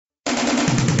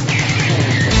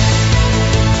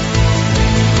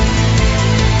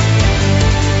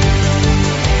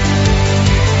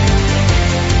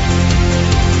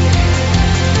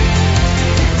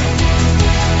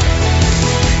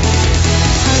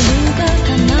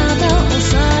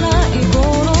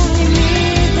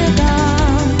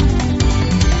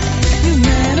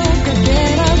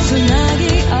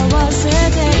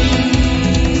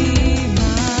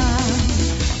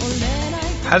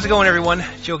How's it going, everyone?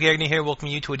 Joe Gagnon here,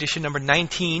 welcoming you to edition number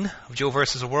 19 of Joe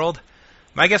vs. the World.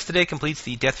 My guest today completes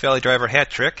the Death Valley Driver hat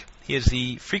trick. He is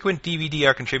the frequent DVD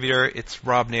art contributor. It's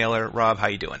Rob Naylor. Rob, how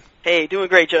you doing? Hey, doing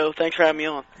great, Joe. Thanks for having me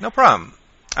on. No problem.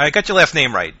 I got your last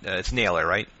name right. It's Naylor,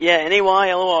 right? Yeah,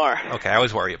 Naylor. Okay, I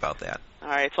always worry about that. All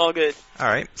right, it's all good. All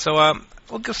right, so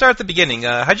we'll start at the beginning.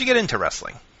 How'd you get into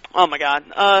wrestling? Oh my God.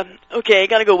 Okay,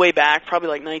 got to go way back, probably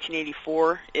like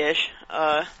 1984-ish.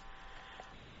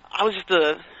 I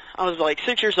was like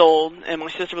 6 years old, and my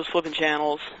sister was flipping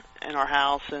channels in our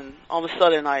house, and all of a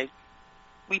sudden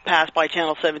we passed by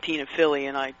Channel 17 in Philly,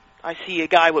 and I see a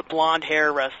guy with blonde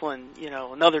hair wrestling,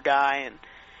 another guy, and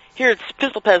here it's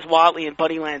Pistol Pez Watley and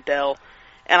Buddy Landel,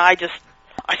 and I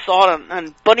saw it,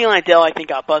 and Buddy Landel, I think,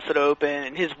 got busted open,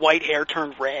 and his white hair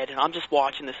turned red, and I'm just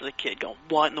watching this as a kid going,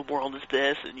 what in the world is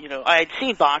this? And, I had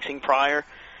seen boxing prior,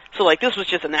 so, this was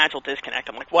just a natural disconnect.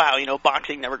 I'm like, wow,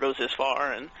 boxing never goes this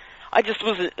far, and I just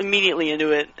was immediately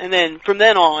into it. And then, from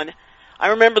then on, I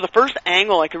remember the first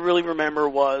angle I could really remember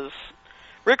was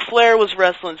Ric Flair was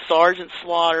wrestling Sergeant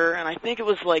Slaughter, and I think it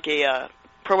was like a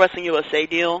Pro Wrestling USA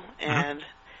deal, and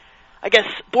I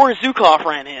guess Boris Zukov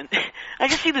ran in. I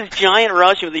just see this giant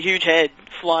Russian with a huge head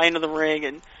fly into the ring,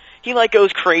 and he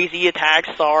goes crazy, attacks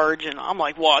Sarge, and I'm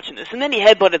watching this. And then he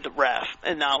headbutted the ref.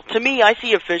 And now, to me, I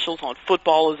see officials on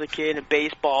football as a kid and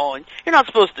baseball, and you're not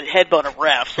supposed to headbutt a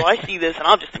ref. So I see this, and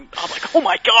I'm like, oh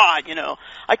my God,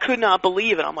 I could not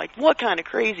believe it. I'm like, what kind of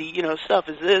crazy, stuff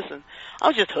is this? And I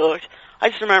was just hooked. I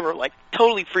just remember,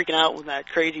 totally freaking out when that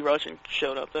crazy Russian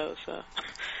showed up, though, so.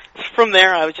 From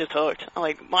there, I was just hooked.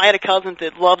 I had a cousin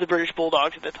that loved the British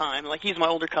Bulldogs at the time. He's my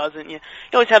older cousin. You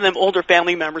always have them older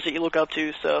family members that you look up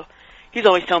to, so he's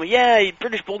always telling me, yeah,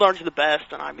 British Bulldogs are the best,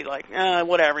 and I'd be like,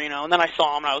 whatever, And then I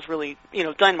saw him, and I was really,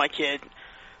 Dynamite Kid.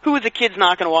 Who as a kid's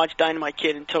not going to watch Dynamite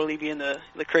Kid and totally be into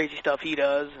the crazy stuff he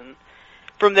does? And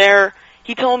from there,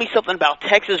 he told me something about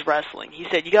Texas wrestling. He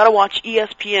said, you got to watch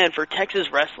ESPN for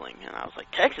Texas wrestling. And I was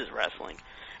like, Texas wrestling?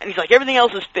 And he's like, everything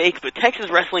else is fake, but Texas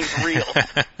wrestling's real.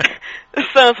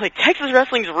 So I was like, Texas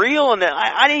wrestling's real? And then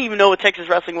I didn't even know what Texas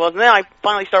wrestling was. And then I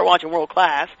finally started watching World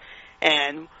Class.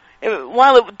 And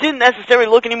while it didn't necessarily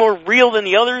look any more real than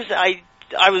the others, I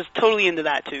was totally into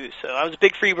that too. So I was a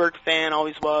big Freebird fan,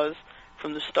 always was,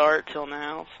 from the start till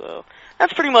now. So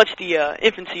that's pretty much the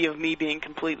infancy of me being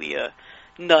completely a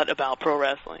nut about pro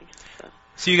wrestling.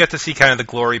 So you got to see kind of the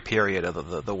glory period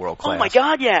of the World Class. Oh my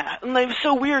God, yeah. And it was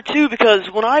so weird too, because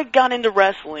when I got into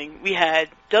wrestling, we had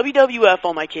WWF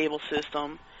on my cable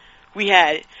system.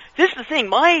 This is the thing,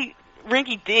 my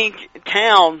rinky-dink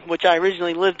town, which I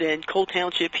originally lived in, Cole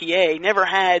Township, PA, never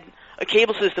had a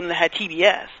cable system that had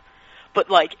TBS. But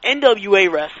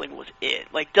NWA wrestling was it.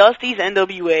 Dusty's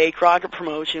NWA, Crockett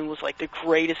Promotion was the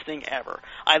greatest thing ever.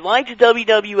 I liked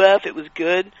WWF, it was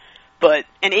good.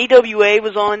 And AWA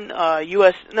was on it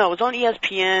was on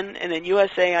ESPN, and then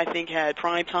USA, I think, had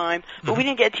prime time, but we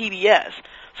didn't get TBS.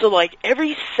 So,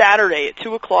 every Saturday at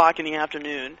 2 o'clock in the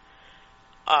afternoon,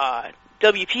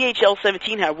 WPHL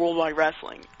 17 had Worldwide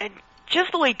Wrestling. And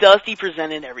just the way Dusty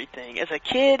presented everything. As a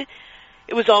kid,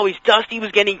 it was always Dusty was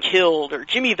getting killed, or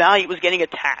Jimmy Valiant was getting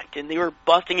attacked, and they were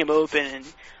busting him open, and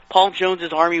Paul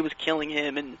Jones's army was killing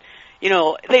him, and,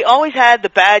 they always had the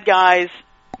bad guys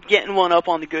getting one up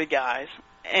on the good guys,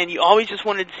 and you always just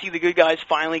wanted to see the good guys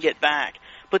finally get back.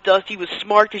 But Dusty was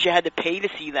smart because you had to pay to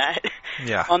see that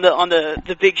on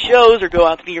the big shows or go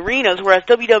out to the arenas. Whereas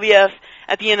WWF,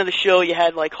 at the end of the show, you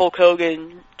had Hulk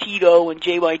Hogan, Tito, and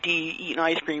JYD eating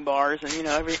ice cream bars, and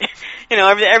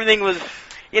everything was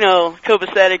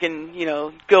copacetic and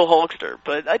go Hulkster.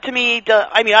 But to me,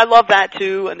 I love that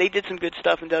too, and they did some good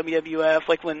stuff in WWF,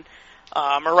 like when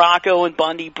Morocco and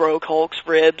Bundy broke Hulk's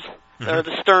ribs. Or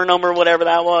the sternum or whatever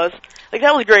that was.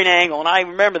 That was a great angle, and I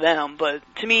remember them. But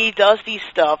to me, Dusty's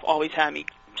stuff always had me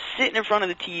sitting in front of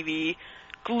the TV,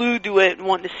 glued to it, and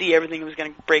wanting to see everything that was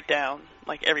going to break down,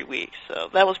 every week.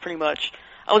 So that was pretty much,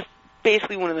 I was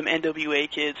basically one of them NWA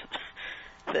kids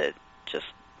that just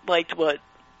liked what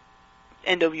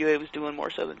NWA was doing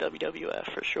more so than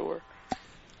WWF, for sure.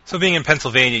 So being in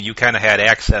Pennsylvania, you kind of had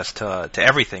access to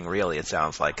everything, really, it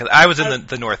sounds like. 'Cause I was in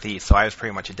the Northeast, so I was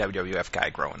pretty much a WWF guy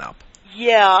growing up.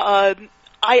 Yeah,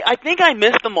 I think I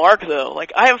missed the mark, though.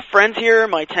 I have friends here in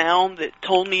my town that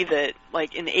told me that,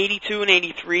 in 82 and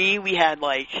 83, we had,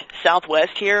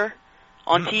 Southwest here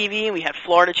on TV, and we had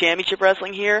Florida Championship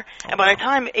Wrestling here. And by the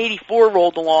time 84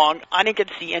 rolled along, I didn't get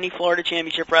to see any Florida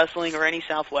Championship Wrestling or any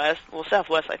Southwest. Well,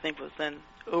 Southwest, I think, was then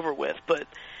over with. But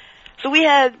so we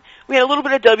had a little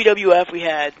bit of WWF. We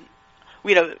had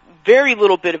we had a very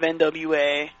little bit of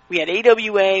NWA. We had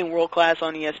AWA and World Class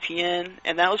on ESPN,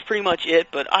 and that was pretty much it,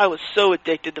 but I was so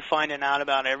addicted to finding out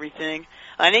about everything.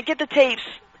 I didn't get the tapes,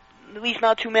 at least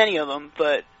not too many of them,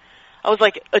 but I was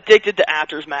like addicted to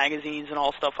Afters magazines and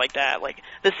all stuff like that, like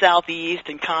the Southeast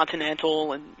and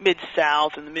Continental and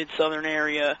Mid-South and the Mid-Southern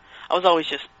area. I was always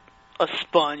just a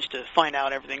sponge to find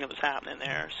out everything that was happening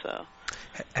there. So,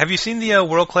 have you seen the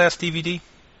World Class DVD?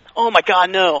 Oh my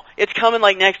God, no! It's coming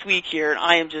like next week here, and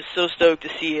I am just so stoked to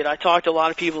see it. I talked to a lot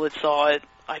of people that saw it.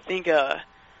 I think I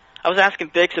was asking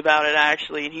Bix about it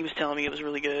actually, and he was telling me it was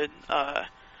really good.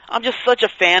 I'm just such a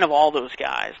fan of all those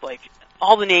guys, like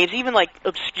all the names, even like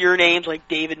obscure names like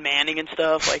David Manning and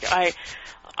stuff. Like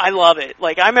I love it.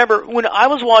 Like I remember when I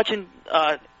was watching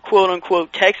quote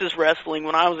unquote Texas wrestling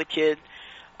when I was a kid.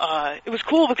 It was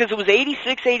cool because it was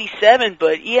 86, 87,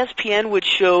 but ESPN would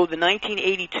show the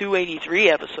 1982, 83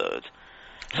 episodes.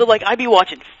 So, like, I'd be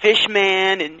watching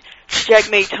Fishman and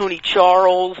Checkmate Tony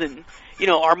Charles and, you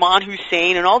know, Armand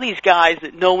Hussein and all these guys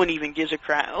that no one even gives a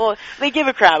crap. Well, they give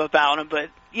a crap about them,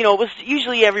 but, you know, it was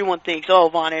usually everyone thinks, oh,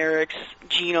 Von Erichs,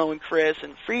 Gino and Chris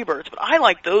and Freebirds. But I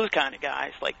like those kind of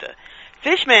guys. Like the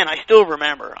Fishman, I still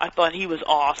remember. I thought he was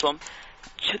awesome.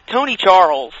 Tony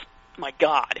Charles, my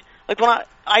God. Like when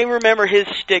I remember his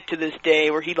shtick to this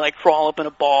day, where he'd like crawl up in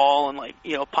a ball and like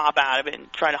pop out of it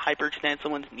and try to hyperextend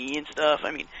someone's knee and stuff.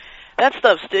 I mean, that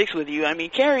stuff sticks with you. I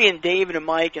mean, Kerry and David and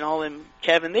Mike and all them,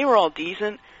 Kevin, they were all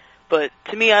decent, but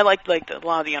to me, I liked a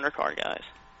lot of the undercard guys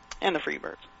and the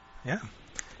Freebirds. Yeah.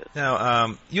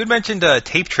 Now, you had mentioned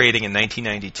tape trading in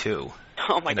 1992.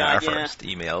 Oh my God, our first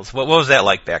emails. What was that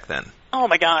like back then? Oh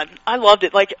my God, I loved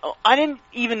it. Like, I didn't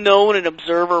even know what an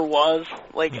Observer was.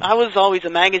 Like, I was always a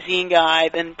magazine guy.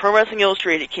 Then Pro Wrestling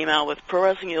Illustrated came out with Pro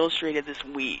Wrestling Illustrated this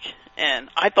week, and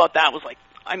I thought that was like,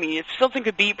 I mean, if something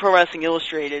could beat Pro Wrestling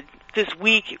Illustrated this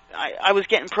week, I was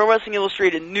getting Pro Wrestling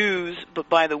Illustrated news, but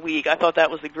by the week, I thought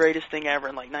that was the greatest thing ever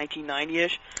in like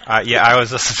 1990-ish. Yeah, I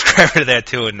was a subscriber to that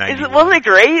too in 90. Wasn't it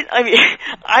great? I mean,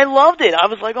 I loved it. I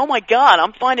was like, oh my God,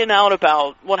 I'm finding out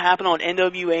about what happened on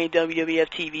NWA and WWF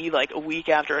TV like a week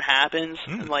after it happens.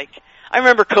 And like, I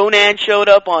remember Conan showed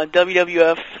up on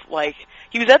WWF, like,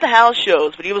 he was at the house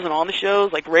shows, but he wasn't on the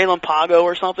shows, like Raylan Pago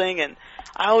or something, and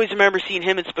I always remember seeing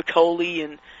him and Spicoli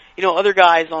and other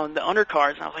guys on the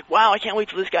undercards, and I was like, wow, I can't wait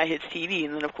till this guy hits TV.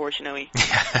 And then, of course, he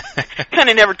kind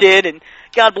of never did, and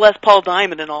God bless Paul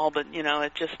Diamond and all, but,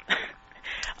 it just...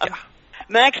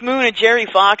 Max Moon and Jerry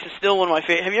Fox is still one of my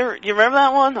favorite. Do you remember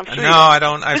that one? I'm sure I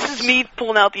don't. This is me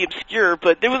pulling out the obscure,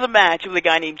 but there was a match with a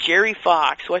guy named Jerry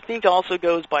Fox, who I think also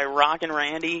goes by Rockin'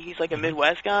 Randy. He's like a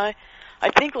Midwest guy. I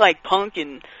think like Punk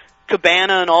and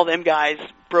Cabana and all them guys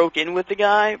broke in with the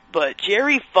guy, but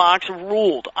Jerry Fox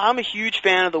ruled. I'm a huge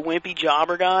fan of the wimpy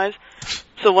jobber guys.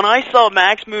 So when I saw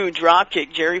Max Moon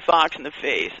dropkick Jerry Fox in the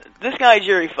face, this guy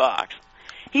Jerry Fox,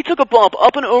 he took a bump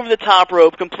up and over the top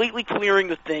rope, completely clearing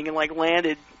the thing, and like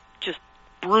landed just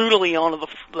brutally onto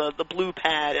the blue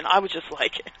pad. And I was just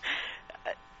like,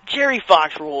 Jerry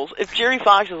Fox rules. If Jerry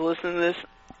Fox is listening to this,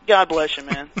 God bless you,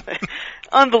 man.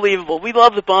 Unbelievable. We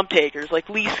love the bump takers, like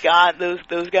Lee Scott,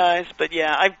 those guys. But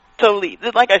yeah, I totally,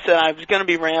 like I said, I was going to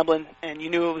be rambling, and you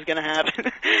knew it was going to happen.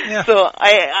 Yeah. So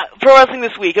Pro Wrestling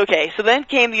This Week. Okay, so then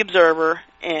came the Observer,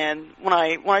 and when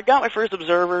I got my first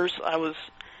Observers,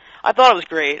 I thought it was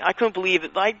great. I couldn't believe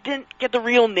it. I didn't get the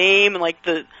real name and like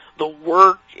the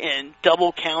work and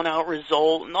double count out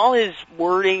result and all his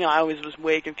wording. I always was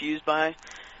way confused by.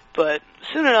 But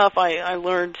soon enough, I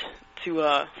learned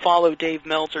to follow Dave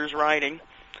Meltzer's writing.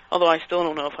 Although I still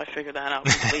don't know if I figured that out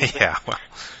completely. Yeah. Well.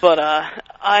 But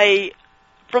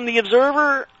from the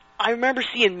Observer, I remember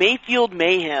seeing Mayfield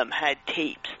Mayhem had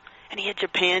tapes, and he had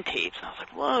Japan tapes. And I was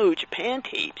like, whoa, Japan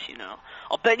tapes,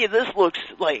 I'll bet you this looks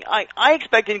like, I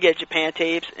expected to get Japan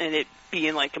tapes and it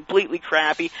being like completely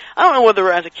crappy. I don't know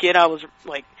whether as a kid I was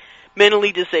like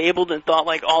mentally disabled and thought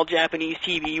like all Japanese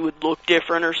TV would look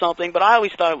different or something, but I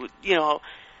always thought it would,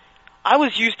 I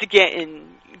was used to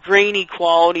getting grainy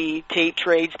quality tape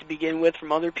trades to begin with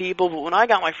from other people, but when I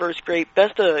got my first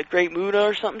Best of Great Muta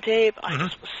or something tape, I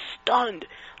just was stunned.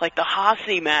 Like the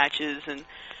Hase matches and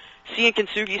seeing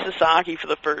Kensuke Sasaki for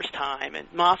the first time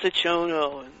and Masa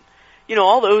Chono and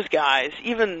all those guys,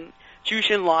 even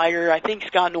Jushin Liger, I think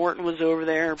Scott Norton was over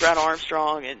there, and Brad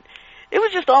Armstrong, and it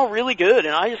was just all really good,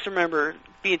 and I just remember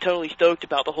being totally stoked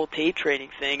about the whole tape trading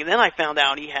thing, and then I found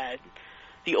out he had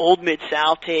the old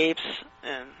Mid-South tapes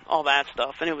and all that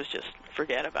stuff, and it was just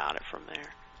forget about it from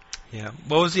there. Yeah.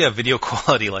 What was the video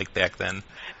quality like back then?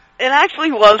 It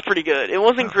actually was pretty good. It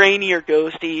wasn't grainy or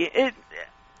ghosty.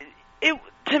 It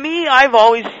to me, I've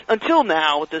always, until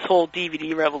now, with this whole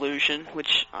DVD revolution,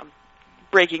 which I'm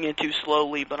breaking in too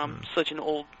slowly, but I'm such an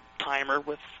old timer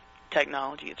with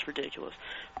technology, it's ridiculous.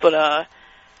 But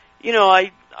you know,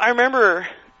 I remember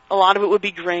a lot of it would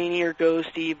be grainy or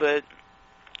ghosty, but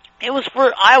I always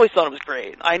thought it was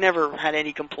great. I never had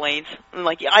any complaints. And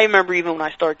like, I remember even when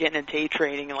I started getting in tape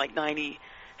trading in like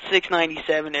 96,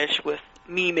 97-ish with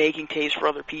me making tapes for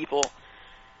other people,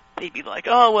 they'd be like,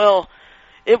 oh, well,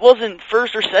 it wasn't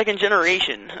first or second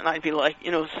generation. And I'd be like,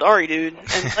 you know, sorry, dude.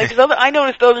 And like, I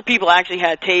noticed other people actually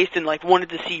had taste and like wanted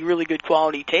to see really good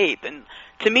quality tape. And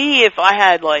to me, if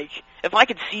I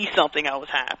could see something, I was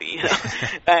happy. You know?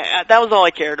 That was all I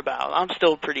cared about. I'm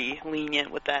still pretty lenient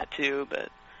with that too, but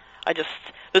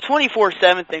the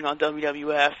 24/7 thing on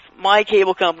WWF, my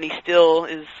cable company still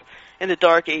is in the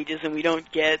dark ages, and we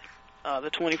don't get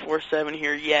the 24/7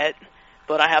 here yet.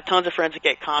 But I have tons of friends that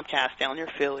get Comcast down near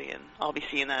Philly, and I'll be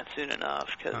seeing that soon enough.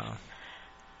 Because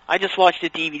I just watched a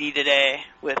DVD today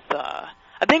with, I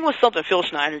think it was something Phil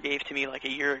Schneider gave to me like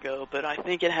a year ago, but I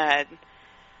think it had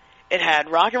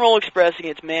Rock and Roll Express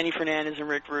against Manny Fernandez and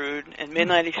Rick Rude, and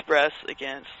Midnight Express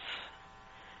against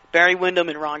Barry Windham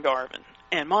and Ron Garvin.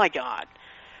 And my God,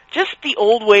 just the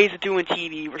old ways of doing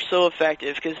TV were so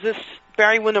effective, because this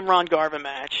Barry Windham-Ron Garvin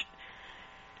match,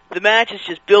 the match is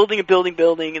just building and building,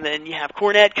 building, and then you have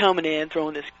Cornette coming in,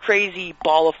 throwing this crazy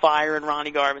ball of fire in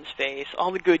Ronnie Garvin's face.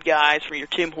 All the good guys from your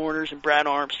Tim Horners and Brad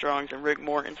Armstrongs and Rick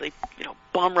Mortons, they, you know,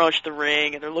 bum rush the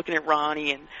ring, and they're looking at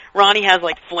Ronnie, and Ronnie has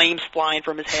like flames flying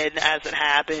from his head as it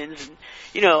happens, and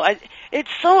you know, it's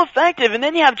so effective. And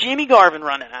then you have Jimmy Garvin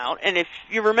running out, and if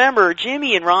you remember,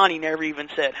 Jimmy and Ronnie never even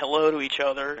said hello to each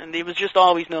other, and it was just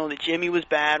always known that Jimmy was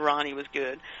bad, Ronnie was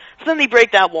good. So then they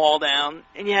break that wall down,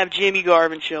 and you have Jimmy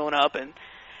Garvin showing up, and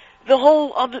the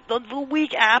whole the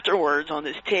week afterwards on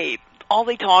this tape, all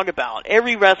they talk about,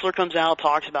 every wrestler comes out,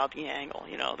 talks about the angle.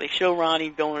 You know, they show Ronnie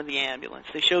going to the ambulance.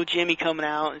 They show Jimmy coming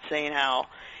out and saying how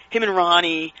him and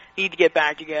Ronnie need to get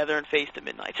back together and face the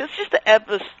Midnights. So it's just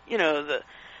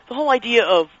the whole idea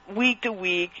of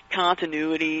week-to-week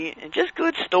continuity and just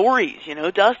good stories. You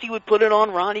know, Dusty would put it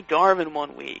on Ronnie Garvin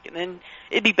one week, and then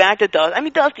it'd be back to Dusty. I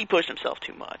mean, Dusty pushed himself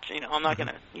too much. You know, I'm not going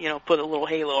to, you know, put a little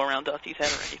halo around Dusty's head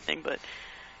or anything, but,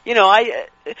 you know,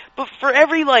 but for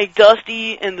every, like,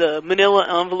 Dusty and the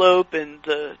manila envelope and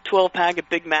the 12-pack of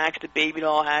Big Macs that Baby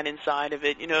Doll had inside of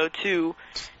it, you know, to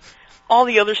all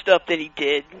the other stuff that he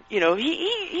did, you know,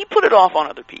 he put it off on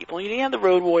other people. You know, he had the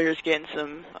Road Warriors getting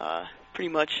some, pretty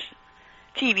much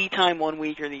TV time one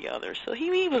week or the other. So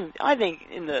he was, I think,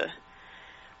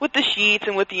 with the sheets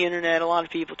and with the internet, a lot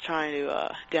of people trying to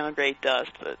downgrade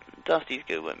Dust, but Dusty's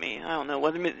good with me. I don't know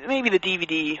whether maybe the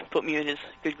DVD put me in his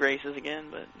good graces again,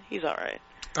 but he's all right.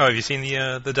 Oh, have you seen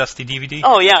the Dusty DVD?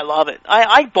 Oh yeah, I love it.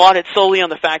 I bought it solely on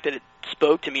the fact that it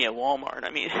spoke to me at Walmart. I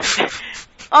mean,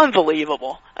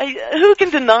 unbelievable. Who can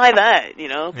deny that? You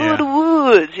know, Through the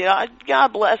Woods. You know,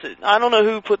 God bless it. I don't know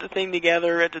who put the thing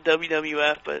together at the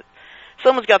WWF, but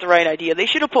someone's got the right idea. They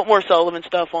should have put more Sullivan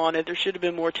stuff on it. There should have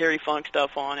been more Terry Funk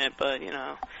stuff on it, but you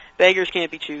know, beggars can't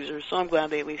be choosers. So I'm glad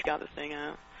they at least got the thing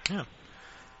out. Yeah.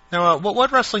 Now,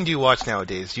 what wrestling do you watch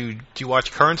nowadays? Do you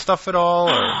watch current stuff at all?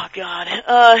 Or? Oh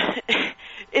God,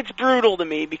 it's brutal to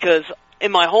me because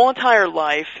in my whole entire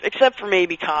life, except for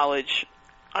maybe college,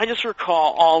 I just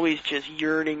recall always just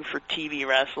yearning for TV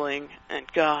wrestling, and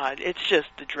God, it's just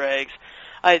the dregs.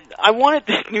 I wanted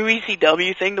this new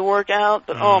ECW thing to work out,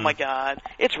 but oh my God,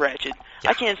 it's wretched. Yeah.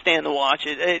 I can't stand to watch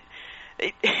it.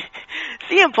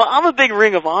 CM Punk, I'm a big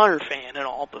Ring of Honor fan and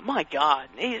all, but my God,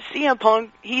 CM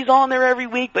Punk, he's on there every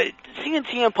week, but seeing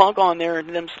CM Punk on there and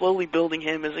them slowly building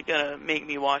him isn't going to make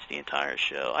me watch the entire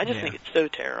show. I just think it's so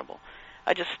terrible.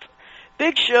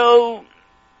 Big Show,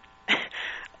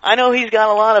 I know he's got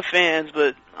a lot of fans,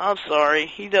 but I'm sorry,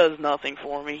 he does nothing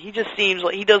for me. He just seems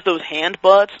like he does those hand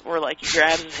butts where like he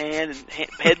grabs his hand and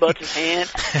headbutts his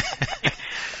hand.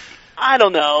 I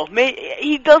don't know.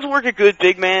 He does work a good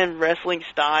big man wrestling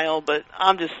style, but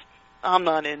I'm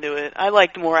not into it. I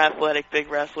like the more athletic big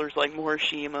wrestlers like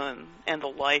Morishima and the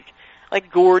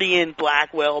like Gordy and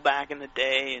Blackwell back in the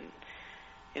day. And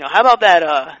you know, how about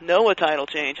that Noah title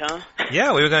change, huh?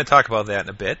 Yeah, we were going to talk about that in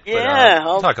a bit. Yeah, but,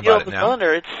 we'll talk about it now.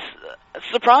 Thunder. It's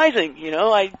surprising, you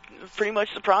know. I'm pretty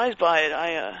much surprised by it.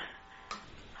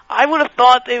 I would have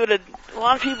thought a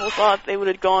lot of people thought they would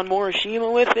have gone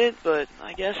Morishima with it, but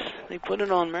I guess they put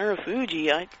it on Marufuji.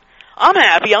 I'm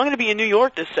happy. I'm going to be in New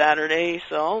York this Saturday,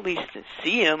 so I'll at least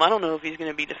see him. I don't know if he's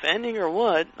going to be defending or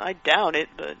what. I doubt it,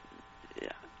 but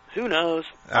yeah, who knows?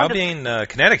 I'll be in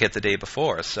Connecticut the day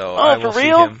before, so oh, I will for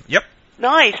real? see him. Yep.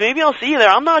 Nice. Maybe I'll see you there.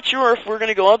 I'm not sure if we're going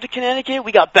to go up to Connecticut.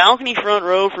 We got balcony front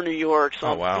row for New York,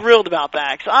 so I'm thrilled about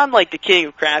that. Cause I'm like the king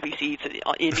of crappy seats at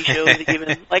indie shows.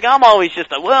 Even like I'm always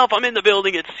just like, well, if I'm in the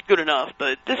building, it's good enough.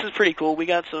 But this is pretty cool. We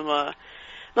got some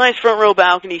nice front row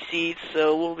balcony seats,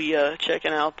 so we'll be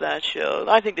checking out that show.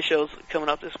 I think the shows coming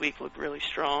up this week look really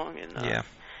strong. And yeah.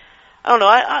 I don't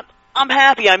know. I'm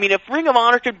happy. I mean, if Ring of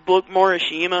Honor could book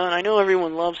Morishima, and I know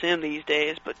everyone loves him these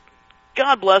days, but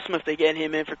God bless him if they get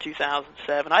him in for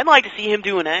 2007. I'd like to see him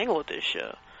do an angle at this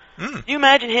show. Can you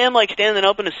imagine him like standing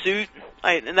up in a suit?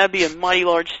 And that'd be a mighty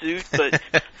large suit, but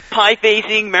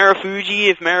pie-facing Marufuji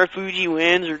if Marufuji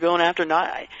wins, or going after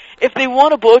not. If they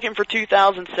want to book him for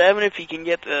 2007, if he can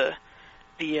get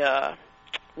the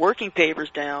working papers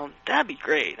down, that'd be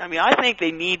great. I mean, I think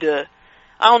they need to.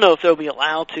 I don't know if they'll be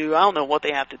allowed to. I don't know what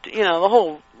they have to do. You know, the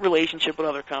whole relationship with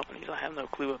other companies, I have no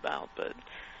clue about. But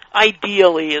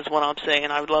ideally is what I'm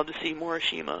saying. I would love to see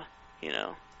Morishima, you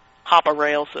know, hop a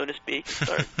rail, so to speak, and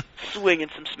start swinging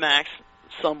some smacks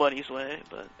somebody's way.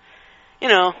 But, you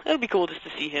know, it would be cool just to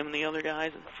see him and the other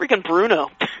guys. And freaking Bruno.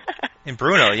 And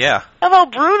Bruno, yeah. How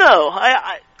about Bruno?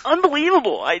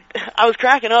 Unbelievable. I was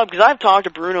cracking up because I've talked to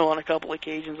Bruno on a couple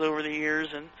occasions over the years,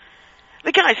 and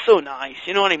the guy's so nice,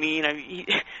 you know what I mean?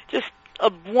 Just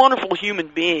a wonderful human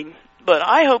being, but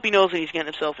I hope he knows what he's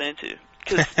getting himself into.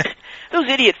 Because those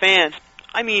idiot fans,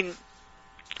 I mean,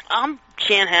 I'm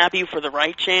chant happy for the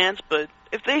right chants, but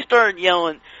if they start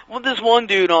yelling, well, this one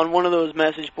dude on one of those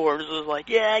message boards was like,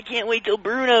 yeah, I can't wait till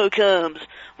Bruno comes.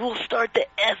 We'll start the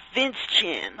F Vince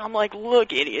chant. I'm like,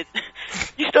 look, idiot.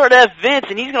 You start F Vince,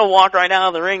 and he's going to walk right out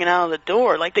of the ring and out of the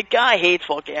door. Like, the guy hates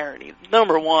vulgarity.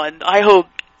 Number one, I hope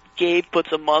Gabe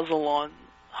puts a muzzle on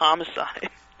Homicide.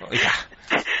 Oh, yeah.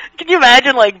 Can you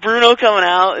imagine, like, Bruno coming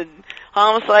out and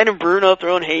Homicide and Bruno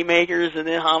throwing haymakers, and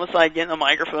then Homicide getting a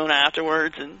microphone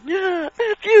afterwards, and, yeah,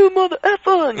 F you, mother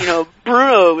effer, and, you know,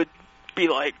 Bruno would be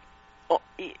like, oh,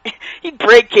 he'd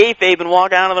break kayfabe and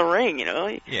walk out of the ring, you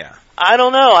know? Yeah. I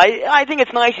don't know. I think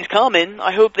it's nice he's coming.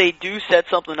 I hope they do set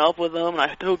something up with him, and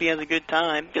I hope he has a good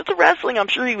time. Because the wrestling, I'm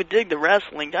sure he would dig the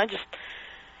wrestling.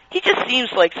 He just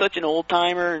seems like such an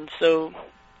old-timer, and so,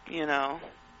 you know,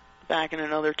 back in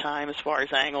another time as far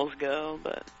as angles go.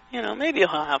 But, you know, maybe he'll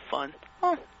have fun.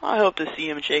 Well, I hope to see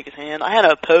him and shake his hand. I had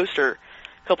a poster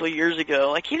a couple of years ago.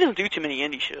 Like, he doesn't do too many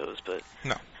indie shows, but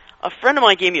no. A friend of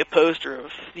mine gave me a poster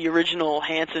of the original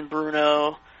Hanson,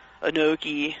 Bruno,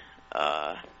 Inoki,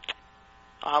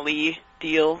 Ali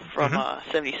deal from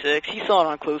 76. He saw it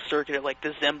on closed circuit at like the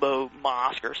Zembo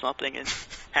Mosque or something in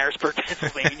Harrisburg,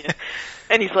 Pennsylvania.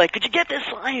 And he's like, could you get this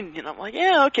signed? And I'm like,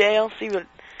 yeah, okay, I'll see what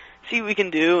we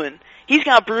can do. And he's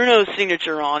got Bruno's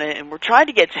signature on it, and we're trying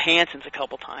to get Hanson's a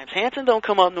couple times. Hanson don't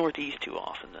come up Northeast too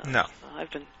often, though. No. I've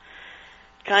been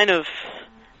kind of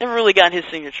never really got his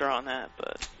signature on that,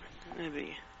 but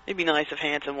it'd be nice if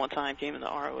Hanson one time came in the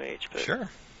ROH. But sure.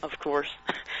 Of course.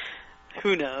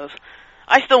 Who knows?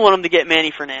 I still want him to get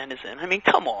Manny Fernandez in. I mean,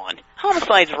 come on.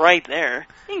 Homicide's right there.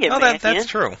 You can get Manny that's in.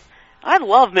 true. I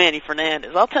love Manny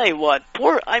Fernandez. I'll tell you what.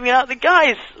 The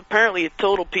guy's apparently a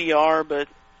total PR, but,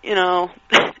 you know,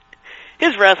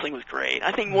 his wrestling was great.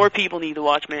 I think more people need to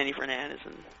watch Manny Fernandez,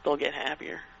 and they'll get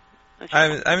happier.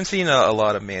 I haven't seen a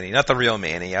lot of Manny. Not the real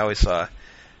Manny. I always saw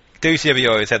WCW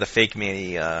always had the fake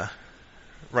Manny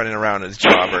running around as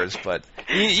jobbers, but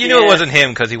you knew it wasn't him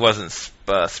because he wasn't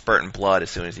spurting blood as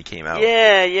soon as he came out.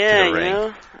 Yeah, to the ring. you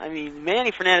know. I mean,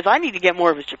 Manny Fernandez, I need to get more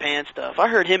of his Japan stuff. I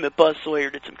heard him at Buzz Sawyer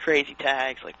did some crazy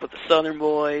tags, like with the Southern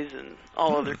Boys and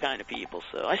all other kind of people.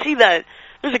 So I see that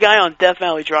there's a guy on Death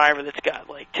Valley Driver that's got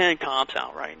like 10 comps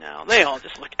out right now. They all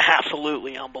just look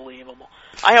absolutely unbelievable.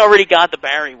 I already got the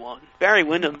Barry one. Barry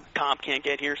Windham comp can't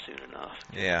get here soon enough.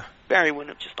 Yeah. Barry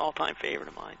Windham's just all-time favorite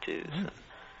of mine, too. So.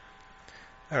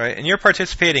 All right, and you're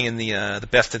participating in the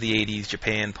Best of the 80s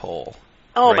Japan poll.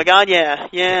 Oh, right? my God,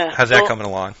 yeah. How's that coming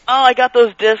along? Oh, I got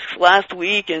those discs last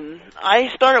week, and I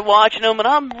started watching them, and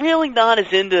I'm really not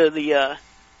as into the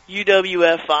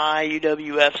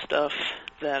UWF stuff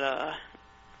that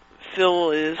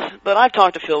Phil is. But I've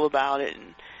talked to Phil about it,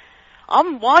 and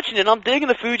I'm watching it. I'm digging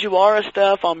the Fujiwara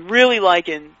stuff. I'm really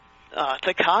liking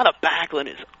Takada Backlund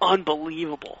is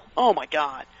unbelievable. Oh, my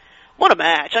God. What a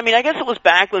match. I mean, I guess it was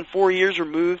Backlund 4 years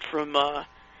removed from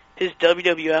his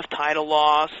WWF title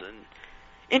loss. And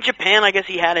in Japan, I guess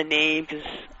he had a name because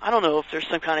I don't know if there's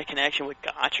some kind of connection with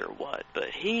Gotch or what. But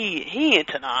he and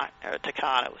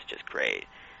Takada was just great.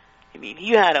 I mean,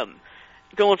 you had him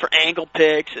going for ankle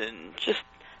picks and just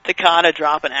Takada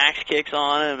dropping axe kicks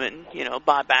on him, and, you know,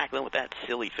 Bob Backlund with that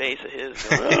silly face of his,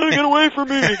 going, oh, get away from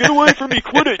me,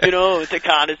 quit it, you know, and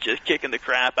Takada's just kicking the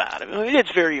crap out of him. I mean,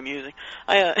 it's very amusing.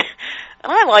 I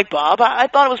And I like Bob. I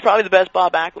thought it was probably the best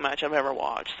Bob Backlund match I've ever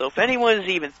watched. So if anyone's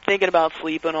even thinking about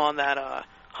sleeping on that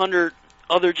 100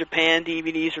 Other Japan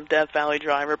DVDs from Death Valley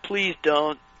Driver, please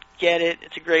don't. Get it.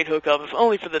 It's a great hookup, if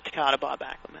only for the Takada Bob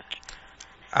Backlund match.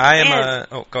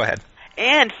 Go ahead.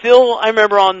 And Phil, I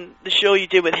remember on the show you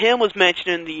did with him, was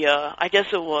mentioning the, I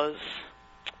guess it was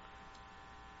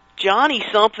Johnny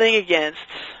something against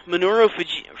Minoru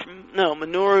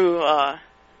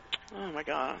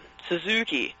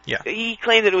Suzuki. Yeah. He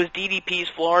claimed that it was DDP's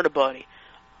Florida buddy.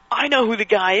 I know who the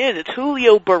guy is. It's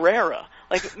Julio Barrera.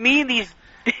 Like, me and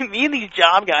these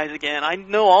job guys again, I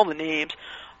know all the names.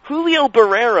 Julio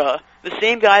Barrera, the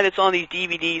same guy that's on these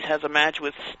DVDs, has a match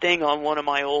with Sting on one of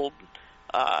my old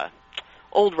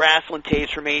wrestling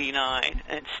tapes from '89,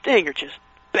 and Stinger just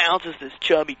bounces this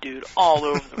chubby dude all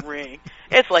over the ring.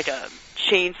 It's like a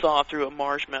chainsaw through a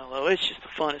marshmallow. It's just the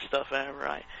funnest stuff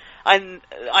ever.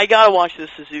 I gotta watch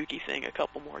this Suzuki thing a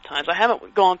couple more times. I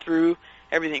haven't gone through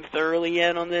everything thoroughly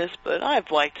yet on this, but I've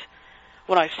liked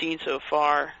what I've seen so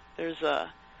far. There's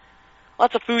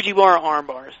lots of Fujiwara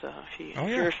armbars, though. If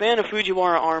you're a fan of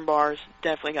Fujiwara armbars,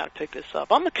 definitely got to pick this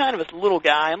up. I'm kind of a little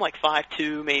guy. I'm like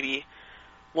 5'2", maybe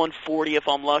 140 if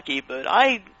I'm lucky, but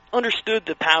I understood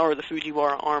the power of the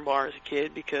Fujiwara armbar as a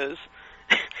kid because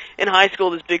in high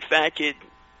school this big fat kid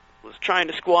was trying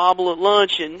to squabble at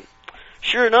lunch, and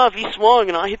sure enough, he swung,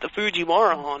 and I hit the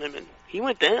Fujiwara on him, and he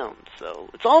went down. So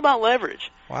it's all about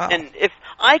leverage. Wow. And if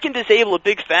I can disable a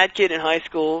big fat kid in high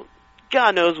school,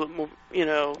 God knows what,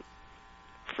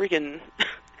 freaking...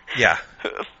 Yeah.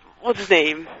 What's his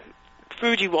name?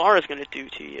 Fujiwara's going to do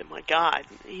to you. My God.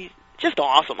 He's just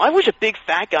awesome. I wish a big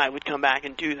fat guy would come back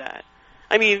and do that.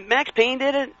 I mean, Max Payne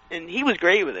did it, and he was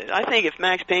great with it. I think if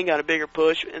Max Payne got a bigger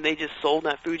push and they just sold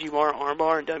that Fujiwara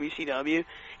armbar in WCW,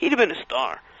 he'd have been a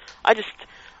star. I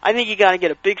think you got to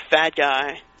get a big fat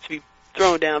guy to be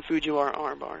throwing down Fujiwara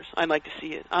armbars. I'd like to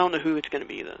see it. I don't know who it's going to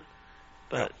be, though.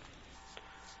 But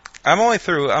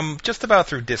I'm just about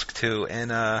through disc 2,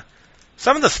 and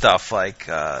some of the stuff, like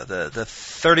the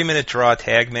 30-minute draw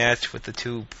tag match with the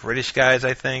two British guys,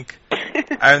 I think,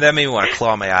 that made me want to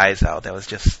claw my eyes out. That was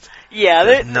just... Yeah,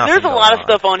 there's a lot of on.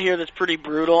 stuff on here that's pretty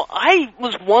brutal. I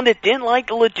was one that didn't like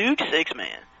the LeDuc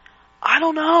 6-man. I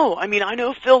don't know. I mean, I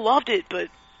know Phil loved it, but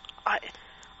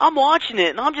I'm watching it,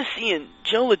 and I'm just seeing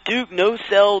Joe LeDuc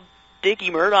no-sell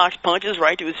Dickie Murdoch's punches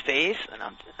right to his face. And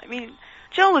I mean,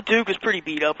 Joe LeDuc was pretty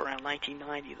beat up around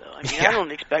 1990, though. I mean, yeah. I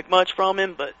don't expect much from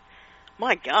him, but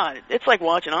my God, it's like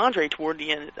watching Andre toward the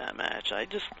end of that match.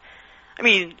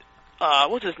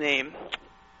 What's his name?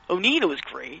 Onita was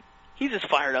great. He's as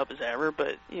fired up as ever,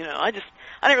 but, I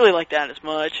didn't really like that as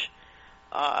much.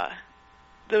 I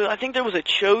think there was a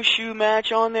Choshu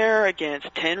match on there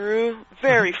against Tenryu.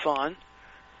 Very fun.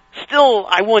 Still,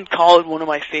 I wouldn't call it one of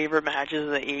my favorite matches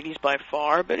of the 80s by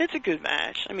far, but it's a good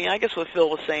match. I mean, I guess what Phil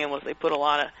was saying was they put a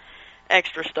lot of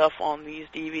extra stuff on these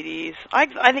DVDs. I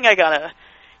think I gotta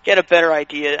get a better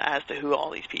idea as to who all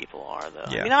these people are,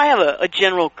 though. Yeah. I mean, I have a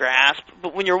general grasp,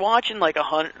 but when you're watching like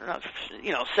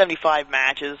 75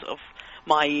 matches of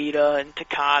Maeda and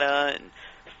Takada and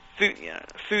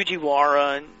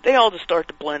Fujiwara, and they all just start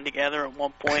to blend together at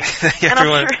one point.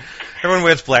 Everyone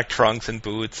wears black trunks and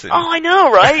boots. And... Oh, I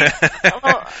know, right?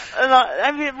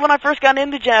 I mean, when I first got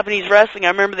into Japanese wrestling, I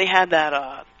remember they had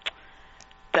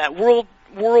that World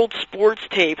Sports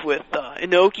tape with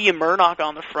Inoki and Murdoch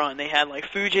on the front. They had like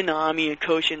Fujinami and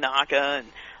Koshinaka and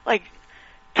like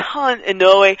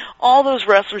Inoue, all those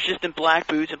wrestlers just in black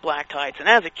boots and black tights. And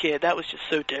as a kid, that was just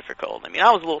so difficult. I mean,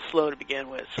 I was a little slow to begin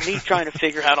with, so me trying to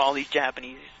figure out all these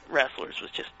Japanese wrestlers was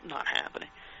just not happening.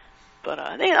 But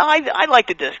I like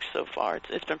the disc so far.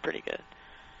 It's been pretty good.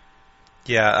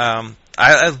 Yeah,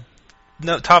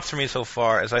 tops for me so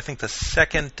far is I think the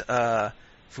second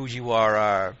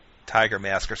Fujiwara Tiger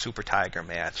Mask or Super Tiger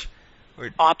match.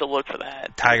 I'll have to look for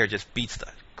that. Tiger just beats the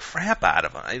crap out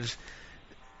of him. He's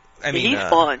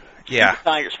fun. Yeah. Super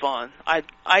Tiger's fun.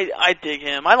 I dig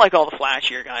him. I like all the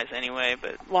flashier guys anyway,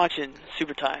 but watching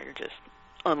Super Tiger just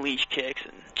unleash kicks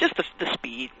and just the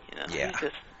speed, Yeah. He's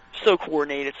just so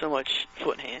coordinated, so much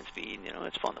foot and hand speed,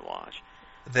 it's fun to watch.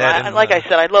 Like I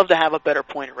said, I'd love to have a better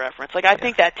point of reference. Like I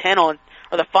think that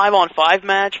 5-on-5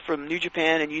 match from New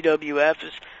Japan and UWF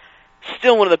is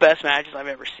still one of the best matches I've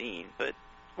ever seen, but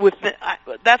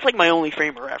that's like my only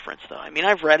frame of reference, though. I mean,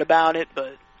 I've read about it,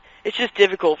 but it's just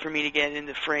difficult for me to get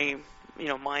into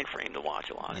mind frame to watch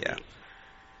a lot of these.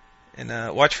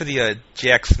 And watch for the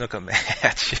Jack Snuka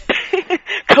match.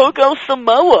 Coco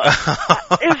Samoa.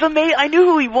 It was amazing. I knew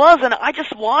who he was, and I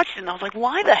just watched it, and I was like,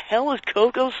 why the hell is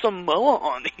Coco Samoa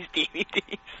on these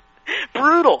DVDs?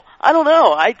 Brutal. I don't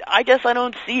know. I guess I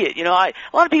don't see it. You know, a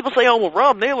lot of people say, "Oh, well,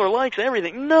 Rob Naylor likes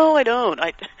everything." No, I don't.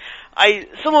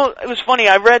 It was funny.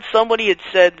 I read somebody had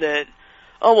said that,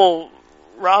 "Oh, well,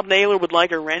 Rob Naylor would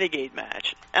like a Renegade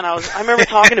match," and I remember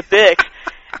talking to Bix,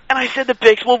 and I said to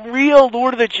Bix, "Well, Rio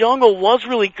Lord of the Jungle was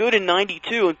really good in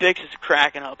 '92," and Bix is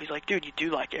cracking up. He's like, "Dude, you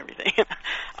do like everything."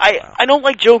 I don't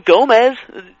like Joe Gomez.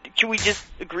 Can we just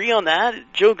agree on that?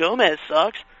 Joe Gomez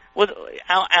sucks. Was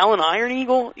Alan Iron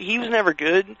Eagle? He was never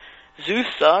good. Zeus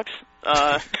sucks.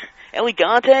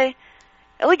 Elegante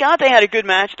had a good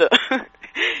match though.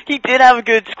 He did have a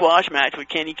good squash match with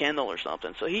Kenny Kendall or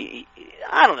something. So I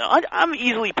don't know. I'm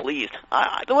easily pleased.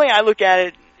 The way I look at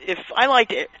it, if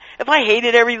I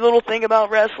hated every little thing about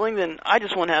wrestling, then I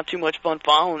just wouldn't have too much fun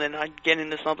following, and I'd get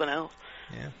into something else.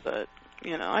 Yeah. But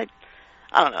you know, I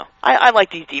don't know. I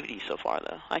like these DVDs so far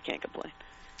though. I can't complain.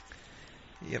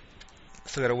 Yep.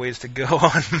 Still got a ways to go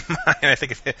on mine. I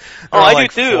think they're I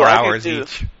like do too. 4 I hours do too.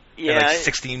 each. Yeah, like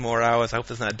 16 more hours. I hope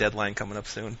there's not a deadline coming up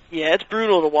soon. Yeah, it's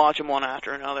brutal to watch them one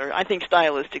after another. I think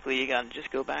stylistically, you got to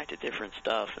just go back to different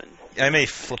stuff. And I may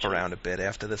flip around a bit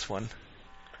after this one.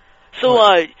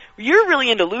 So, you're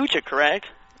really into Lucha, correct?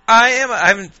 I am. I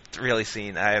haven't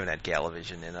had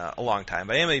Galavision in a long time,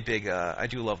 but I am a big. I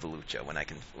do love the Lucha when I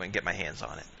can get my hands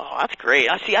on it. Oh, that's great.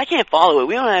 I can't follow it.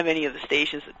 We don't have any of the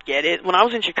stations that get it. When I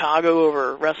was in Chicago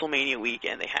over WrestleMania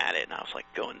weekend, they had it, and I was like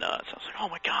going nuts. I was like, oh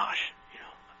my gosh,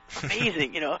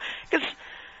 amazing, because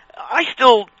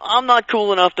I'm not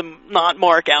cool enough to not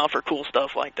mark out for cool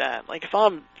stuff like that. Like if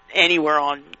I'm anywhere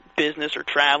on business or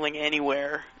traveling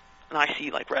anywhere, and I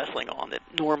see like wrestling on that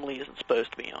normally isn't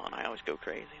supposed to be on, I always go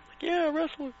crazy. I'm like, yeah,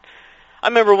 wrestling. I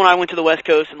remember when I went to the West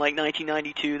Coast in like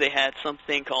 1992, they had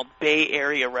something called Bay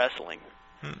Area Wrestling.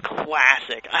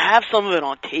 Classic. I have some of it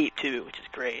on tape too, which is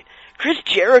great. Chris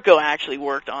Jericho actually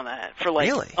worked on that for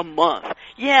like a month.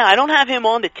 Yeah, I don't have him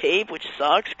on the tape, which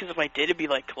sucks, because if I did, it'd be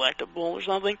like collectible or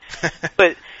something.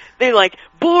 But they like,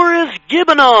 Boris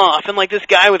Gibbanoff, and like this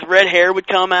guy with red hair would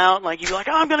come out, and like he'd be like,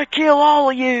 I'm gonna kill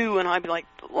all of you, and I'd be like,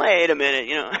 wait a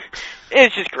minute,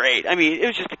 It's just great. I mean, it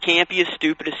was just the campiest,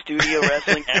 stupidest studio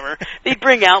wrestling ever. They'd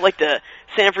bring out like the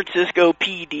San Francisco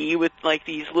PD with like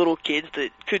these little kids that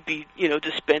could be,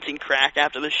 dispensing crack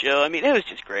after the show. I mean, it was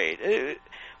just great.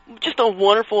 Just a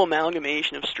wonderful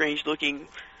amalgamation of strange-looking,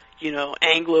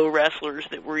 Anglo wrestlers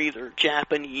that were either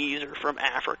Japanese or from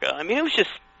Africa. I mean, it was just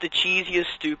the cheesiest,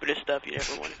 stupidest stuff you'd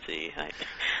ever want to see.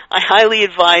 I highly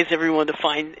advise everyone to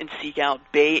find and seek out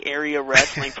Bay Area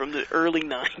Wrestling from the early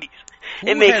 90s.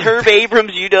 It makes Herb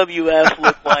Abrams' UWF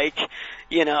look like,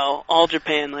 All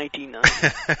Japan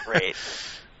 1990. Great.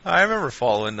 I remember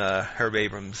following Herb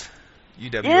Abrams'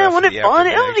 UWF. Yeah, wasn't it fun?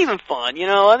 It was even fun.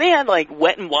 They had like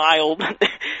Wet and Wild.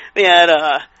 They had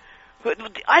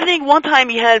I think one time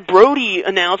he had Brody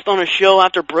announced on a show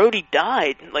after Brody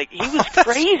died. Like he was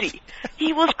crazy.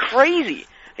 He was crazy.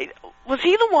 Was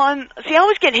he the one? See, I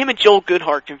always get him and Joel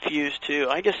Goodhart confused too.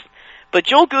 But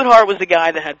Joel Goodhart was the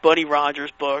guy that had Buddy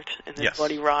Rogers booked, and then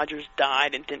Buddy Rogers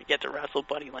died and didn't get to wrestle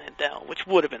Buddy Landel, which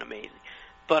would have been amazing.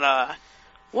 But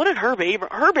what did Herb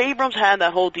Abrams? Herb Abrams had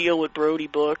that whole deal with Brody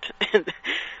booked.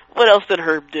 What else did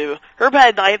Herb do? Herb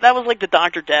had that was like the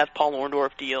Dr. Death, Paul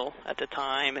Orndorff deal at the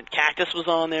time, and Cactus was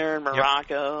on there, and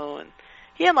Morocco, and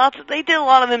he had they did a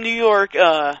lot of them New York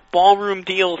ballroom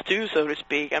deals too, so to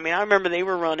speak. I mean, I remember they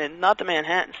were running not the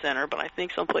Manhattan Center, but I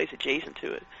think someplace adjacent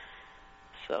to it.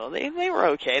 So they were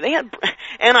okay. They had,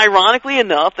 and ironically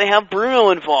enough, they have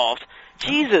Bruno involved.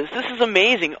 Jesus, this is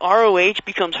amazing. ROH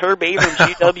becomes Herb Abrams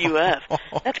UWF.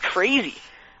 That's crazy.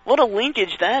 What a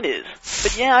linkage that is.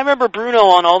 But yeah, I remember Bruno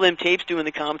on all them tapes doing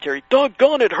the commentary.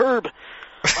 Doggone it, Herb.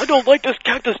 I don't like this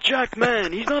Cactus Jack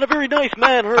man. He's not a very nice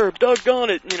man, Herb.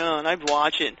 Doggone it. And I'd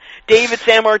watch it. David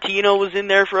Sammartino was in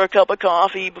there for a cup of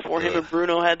coffee before him and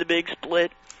Bruno had the big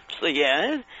split. So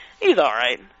yeah, he's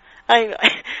alright.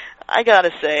 I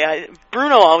gotta say,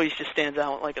 Bruno always just stands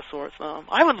out like a sore thumb.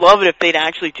 I would love it if they'd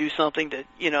actually do something that,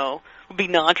 would be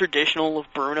non-traditional of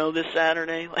Bruno this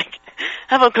Saturday. Like,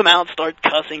 have him come out and start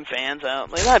cussing fans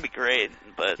out. Like, that'd be great.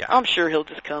 But I'm sure he'll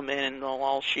just come in and they'll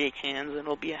all shake hands and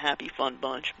it'll be a happy, fun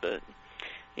bunch. But,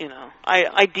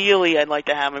 ideally I'd like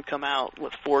to have him come out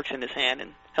with forks in his hand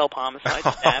and help Homicide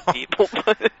stab people.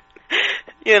 But,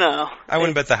 I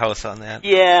wouldn't bet the house on that.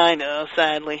 Yeah, I know,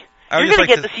 sadly. You're going to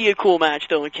get to see a cool match,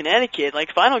 though, in Connecticut. Like,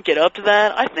 if I don't get up to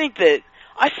that, I think that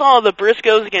I saw the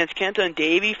Briscoes against Kenta and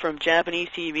Davey from Japanese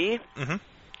TV. Mm-hmm.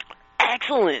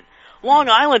 Excellent. Long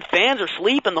Island fans are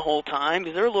sleeping the whole time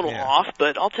because they're a little off,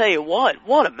 but I'll tell you what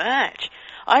a match.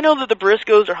 I know that the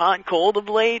Briscoes are hot and cold of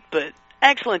late, but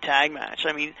excellent tag match.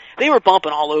 I mean, they were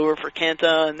bumping all over for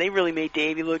Kenta, and they really made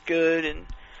Davey look good, and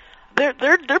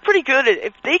they're pretty good at,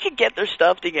 if they could get their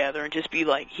stuff together and just be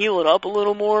like heal it up a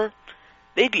little more,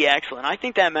 they'd be excellent. I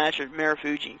think that match with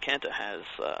Marufuji and Kenta has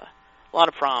a lot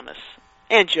of promise,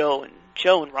 and Joe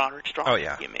and Roderick Strong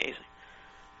would be amazing.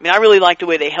 I mean, I really like the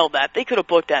way they held that. They could have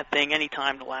booked that thing any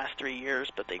time the last 3 years,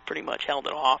 but they pretty much held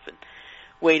it off and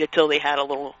waited till they had a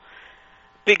little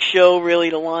big show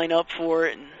really to line up for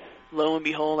it. And lo and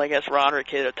behold, I guess Roderick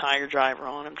hit a Tiger Driver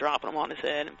on him, dropping him on his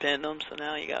head and pinned him. So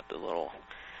now you got the little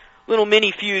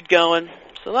mini feud going.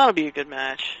 So that'll be a good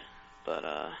match.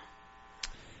 But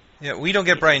yeah, we don't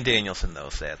get Bryan Danielson though,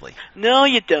 sadly. No,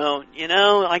 you don't. You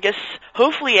know, I guess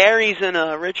hopefully Aries and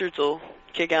Richards will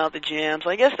kick out the jams.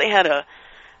 I guess they had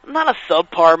not a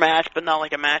subpar match, but not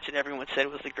like a match that everyone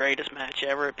said was the greatest match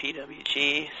ever at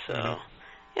PWG. So,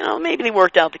 you know, maybe they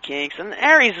worked out the kinks. And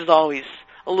Aries is always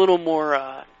a little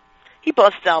more, he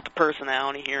busts out the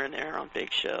personality here and there on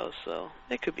big shows, so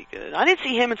it could be good. I didn't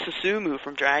see him and Susumu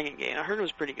from Dragon Gate. I heard it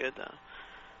was pretty good, though.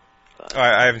 But,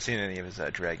 I haven't seen any of his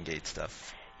Dragon Gate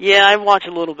stuff. Yeah, I watch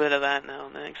a little bit of that now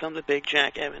and then, because I'm the big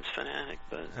Jack Evans fanatic,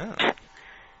 but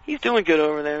he's doing good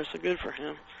over there, so good for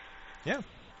him. Yeah.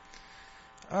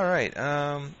 All right.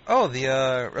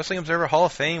 The Wrestling Observer Hall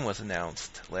of Fame was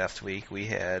announced last week. We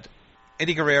had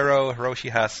Eddie Guerrero, Hiroshi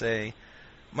Hase,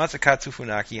 Masakatsu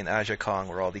Funaki, and Aja Kong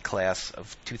were all the class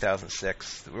of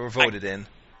 2006 that were voted in.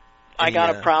 I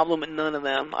got a problem with none of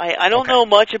them. I don't know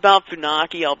much about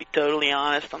Funaki, I'll be totally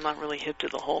honest. I'm not really hip to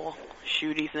the whole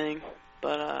shooty thing.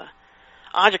 But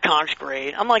Aja Kong's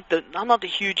great. I'm not the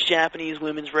huge Japanese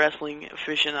women's wrestling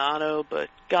aficionado, but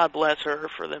God bless her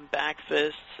for them back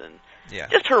fists and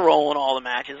just her role in all the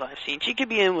matches I've seen. She could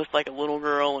be in with like a little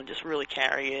girl and just really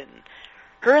carry it. And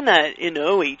her and that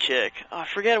Inoue chick, I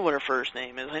forget what her first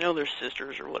name is. I know they're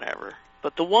sisters or whatever.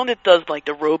 But the one that does like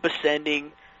the rope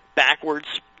ascending backwards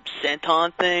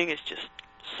senton thing is just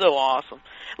so awesome.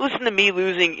 Listen to me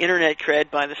losing internet cred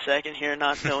by the second here,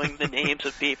 not knowing the names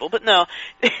of people. But no,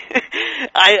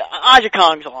 Aja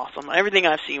Kong's awesome. Everything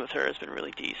I've seen with her has been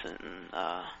really decent. And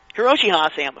Hiroshi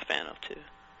Hase I'm a fan of, too.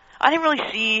 I didn't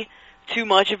really see too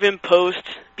much of him post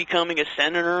becoming a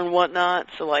senator and whatnot,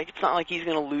 so like it's not like he's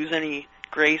going to lose any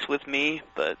grace with me,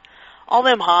 but all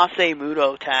them Hase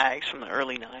Muto tags from the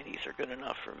early 90s are good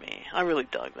enough for me. I really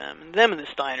dug them. And them and the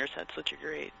Steiners had such a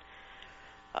great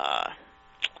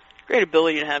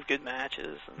ability to have good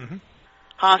matches. And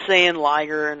Hase and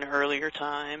Liger in an earlier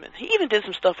time, and he even did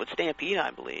some stuff with Stampede,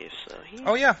 I believe. So he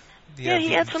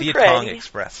had some Viet cred. Cong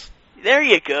Express. There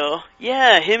you go.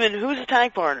 Yeah, him and who's the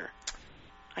tag partner?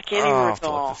 I can't even recall. I'll have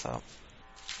to look this up.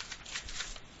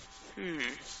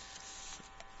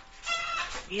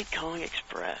 Viet Cong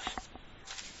Express.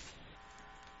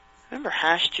 Remember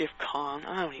Hashjif Kong?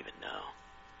 I don't even know.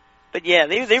 But yeah,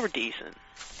 they were decent.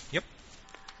 Yep.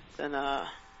 Then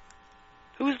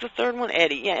who was the third one?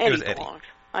 Eddie. Yeah, Eddie belongs. Eddie.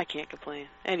 I can't complain.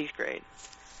 Eddie's great.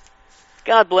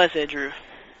 God bless Ed Drew.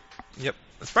 Yep.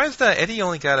 I'm surprised Eddie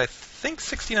only got, I think,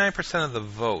 69% of the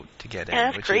vote to get in. Yeah,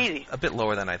 that's which crazy. Is a bit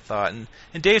lower than I thought. And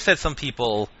Dave said some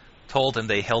people told him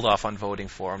they held off on voting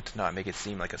for him to not make it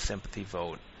seem like a sympathy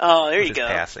vote. Oh, there you go.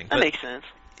 Passing. That makes sense.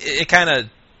 It kind of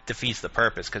defeats the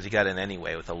purpose because he got in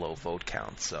anyway with a low vote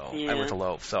count. So yeah. with a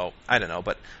low. So I don't know,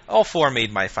 but all four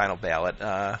made my final ballot.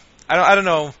 I don't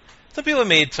know. Some people have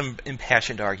made some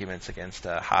impassioned arguments against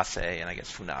Hase and I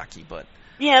guess Funaki, but.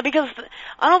 Yeah, because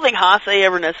I don't think Hase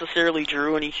ever necessarily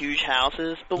drew any huge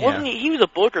houses, but wasn't he? He was a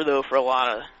booker though for a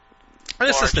lot of. An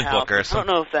assistant booker. I don't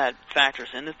know if that factors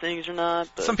into things or not.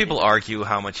 But, some people argue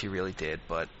how much he really did,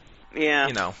 but we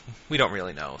don't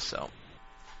really know. So.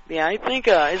 Yeah, I think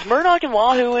is Murdoch and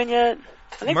Wahoo in yet?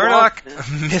 I think Murdoch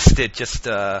missed it just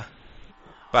by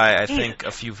I think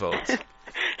a few votes.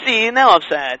 See, now I'm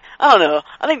sad. I don't know.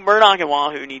 I think Murdoch and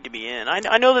Wahoo need to be in.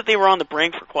 I know that they were on the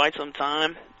brink for quite some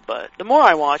time. But the more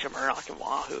I watch of Murdoch and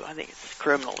Wahoo, I think it's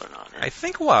criminal they're not in. I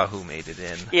think Wahoo made it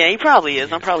in. Yeah, he probably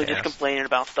is. I'm probably just complaining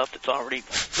about stuff that's already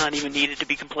not even needed to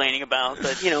be complaining about.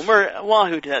 But,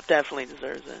 Wahoo definitely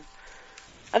deserves it.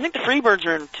 I think the Freebirds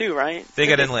are in too, right? They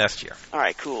got in last year. All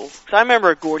right, cool. So I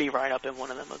remember a Gordy write-up in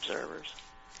one of them observers.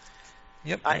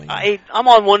 Yep. I'm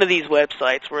on one of these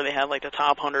websites where they have like the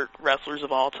top 100 wrestlers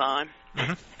of all time.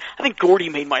 Mm-hmm. I think Gordy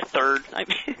made my third. I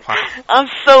mean,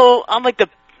 wow. I'm like the...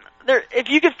 if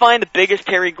you could find the biggest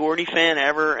Terry Gordy fan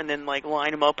ever and then like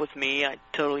line him up with me, I'd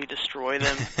totally destroy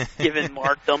them, given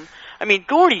mark them. I mean,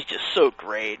 Gordy's just so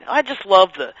great. I just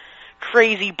love the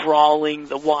crazy brawling,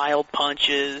 the wild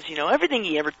punches, everything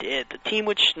he ever did. The team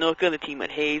with Snuka, the team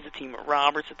with Hayes, the team with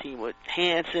Roberts, the team with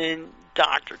Hansen,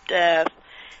 Dr. Death.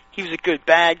 He was a good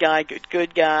bad guy,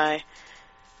 good guy.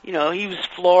 You know, he was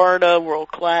Florida, world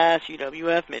class,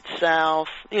 UWF, Mid-South.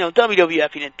 You know,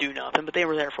 WWF, he didn't do nothing, but they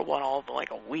were there for, all of,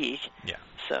 like, a week. Yeah.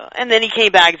 So, and then he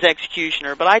came back as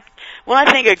Executioner. But when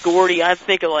I think of Gordy, I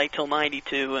think of, like, till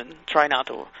 92 and try not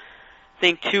to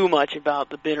think too much about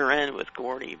the bitter end with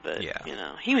Gordy. But, you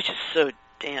know, he was just so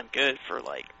damn good for,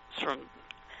 like,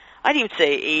 I'd even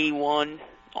say 81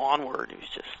 onward. He was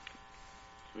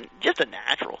just a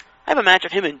natural. I have a match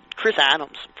with him and Chris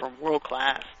Adams from World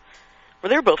Class. Well,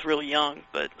 they're both really young,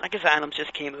 but I guess Adams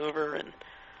just came over, and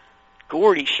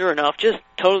Gordy, sure enough, just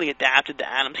totally adapted to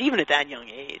Adams, even at that young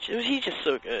age. He's just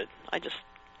so good.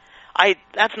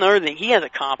 That's another thing. He has a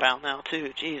comp out now,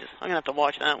 too. Jesus, I'm going to have to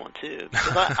watch that one, too.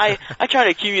 Because I try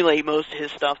to accumulate most of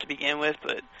his stuff to begin with,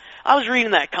 but I was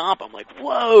reading that comp. I'm like,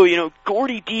 whoa, you know,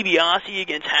 Gordy DiBiase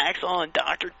against Hacksaw and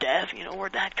Dr. Death, you know,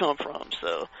 where'd that come from?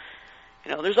 So,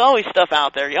 you know, there's always stuff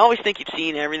out there. You always think you've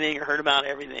seen everything or heard about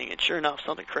everything, and sure enough,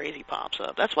 something crazy pops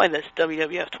up. That's why this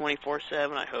WWF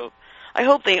 24/7, I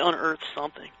hope they unearth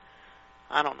something.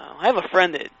 I don't know. I have a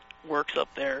friend that works up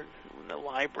there in the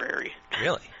library.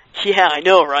 Really? Yeah, I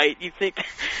know, right? You think,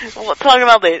 well, talking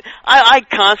about that, I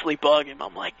constantly bug him.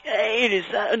 I'm like, hey, is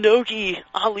that Inoki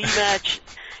Ali match?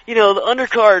 You know, the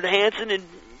undercard, Hansen and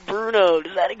Bruno,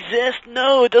 does that exist?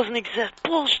 No, it doesn't exist.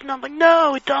 Bullshit. And I'm like,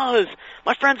 no, it does.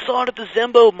 My friend saw it at the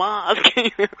Zembo Mosque.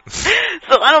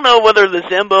 So I don't know whether the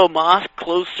Zembo Mosque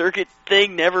closed circuit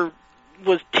thing never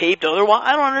was taped otherwise.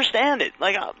 I don't understand it.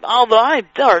 Like, although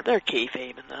they're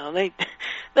kayfabing though.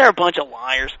 They're a bunch of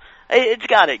liars. It's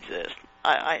got to exist.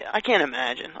 I can't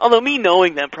imagine. Although me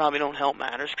knowing them probably don't help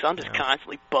matters because I'm just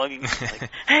constantly bugging them.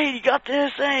 Like, hey, you got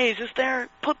this? Hey, is this there?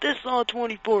 Put this on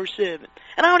 24/7.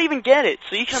 And I don't even get it,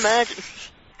 so you can imagine.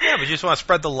 Yeah, but you just want to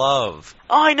spread the love.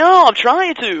 Oh, I know. I'm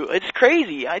trying to. It's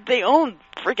crazy. They own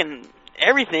freaking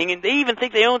everything, and they even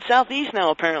think they own Southeast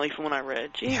now, apparently, from what I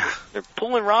read. Jesus, yeah. They're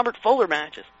pulling Robert Fuller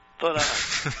matches. But,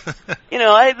 you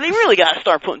know, they really got to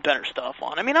start putting better stuff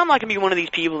on. I mean, I'm not going to be one of these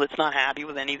people that's not happy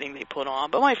with anything they put on,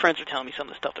 but my friends are telling me some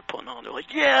of the stuff they're putting on. They're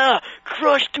like, yeah,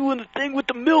 Crush doing the thing with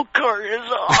the milk carton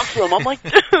is awesome. I'm like,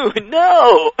 dude,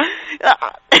 no.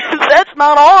 That's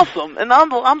not awesome. And I'm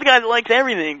the guy that likes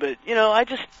everything, but, you know,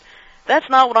 that's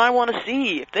not what I want to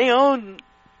see. If they own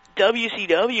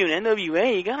WCW and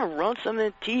NWA, you got to run some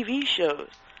of the TV shows.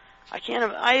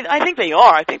 I think they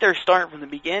are. I think they're starting from the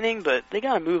beginning, but they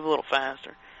got to move a little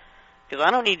faster. Because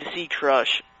I don't need to see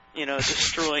Crush, you know,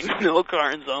 destroying milk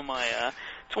cartons on my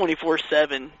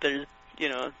 24/7. There's, you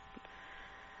know,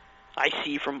 I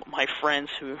see from my friends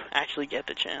who actually get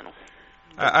the channel.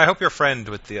 I hope your friend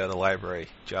with the library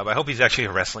job, I hope he's actually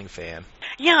a wrestling fan.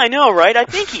 Yeah, I know, right? I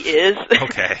think he is.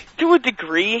 Okay. To a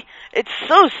degree. It's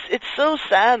so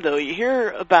sad, though. You hear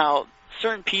about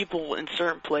certain people in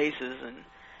certain places, and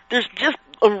there's just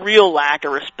a real lack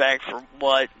of respect for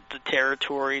what the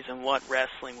territories and what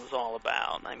wrestling was all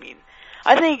about. I mean,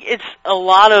 I think it's a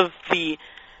lot of the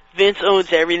Vince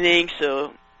owns everything,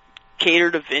 so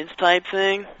cater to Vince type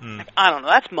thing. I don't know.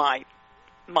 That's my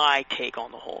take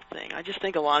on the whole thing. I just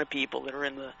think a lot of people that are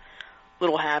in the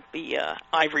little happy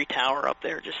ivory tower up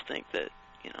there just think that,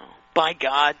 you know, by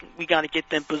God, we got to get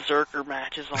them berserker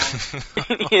matches on.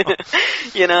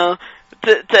 You know,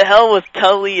 to hell with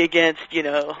Tully against, you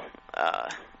know, I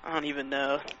don't even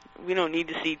know. We don't need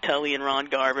to see Tully and Ron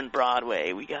Garvin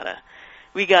Broadway. We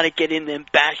gotta get in them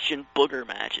Bastion Booger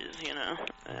matches. You know,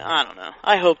 I don't know.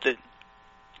 I hope that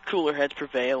cooler heads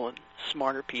prevail and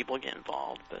smarter people get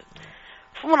involved. But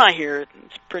from what I hear,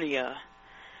 it's pretty.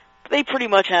 They pretty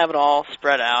much have it all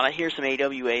spread out. I hear some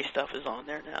AWA stuff is on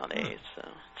there nowadays.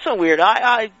 So weird.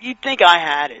 You'd think I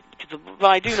had it, but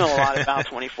I do know a lot about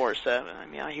 24/7. I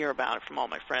mean, I hear about it from all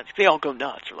my friends. They all go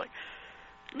nuts. They're like,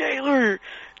 Naylor,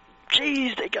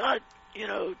 geez, they got, you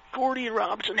know, Gordy and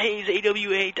Robinson Hayes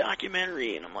AWA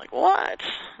documentary. And I'm like, what?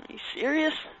 Are you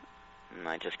serious? And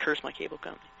I just curse my cable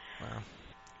company. Wow.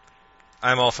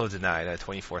 I'm also denied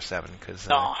 24/7 because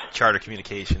Charter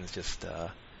Communications just...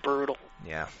 brutal.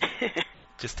 Yeah.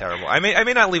 Just terrible. I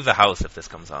may not leave the house if this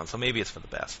comes on, so maybe it's for the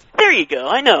best. There you go.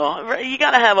 I know. You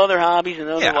got to have other hobbies and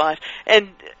other lives. And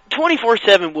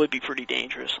 24/7 would be pretty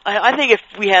dangerous. I think if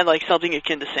we had like something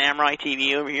akin to Samurai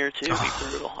TV over here too, it'd be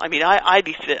brutal. I mean, I'd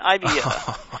be fit.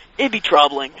 It'd be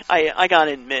troubling. I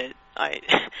gotta admit.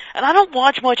 And I don't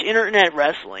watch much internet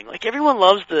wrestling. Like everyone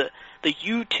loves the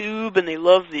YouTube and they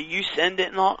love the You Send It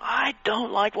and all. I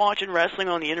don't like watching wrestling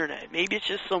on the internet. Maybe it's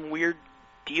just some weird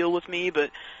deal with me, but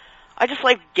I just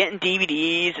like getting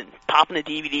DVDs and popping the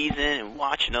DVDs in and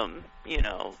watching them, you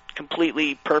know,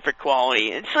 completely perfect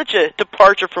quality. It's such a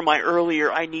departure from my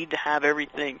earlier, I need to have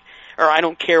everything, or I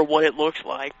don't care what it looks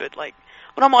like, but like,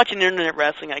 when I'm watching internet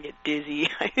wrestling, I get dizzy.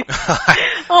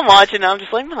 I'm watching, and I'm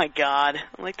just like, my God.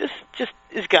 I'm like, this just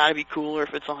has got to be cooler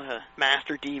if it's on a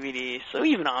master DVD. So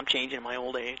even I'm changing in my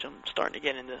old age. I'm starting to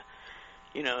get into,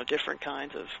 different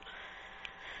kinds of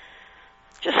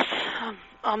just,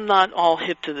 I'm not all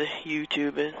hip to the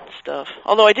YouTube and stuff.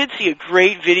 Although I did see a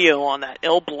great video on that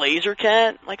El Blazer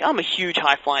cat. Like, I'm a huge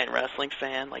high-flying wrestling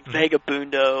fan. Like,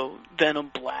 Vagabundo,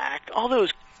 Venom Black, all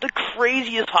those, the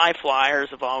craziest high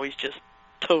flyers have always just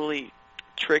totally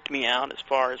tricked me out as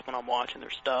far as when I'm watching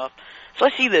their stuff. So I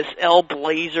see this El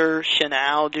Blazer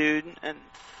Chanel dude, and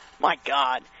my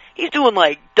God, he's doing,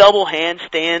 like, double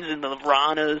handstands in the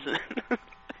Ranas.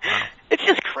 It's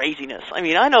just craziness. I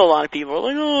mean, I know a lot of people are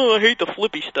like, oh, I hate the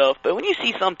flippy stuff. But when you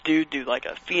see some dude do, like,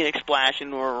 a Phoenix Splash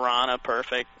into a Rana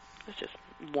perfect, it's just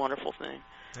a wonderful thing.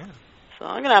 Yeah. So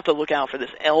I'm going to have to look out for this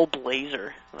El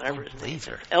Blazer, whatever his name is.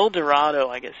 El Dorado,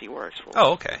 I guess he works for.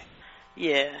 Oh, okay.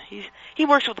 Yeah, he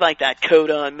works with, like, that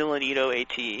Coda and Milanito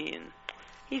AT, and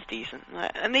he's decent.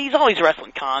 And he's always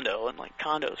wrestling Kondo, and, like,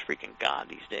 Kondo's freaking god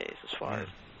these days as far as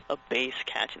a base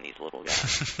catching these little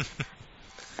guys.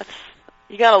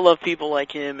 You gotta love people like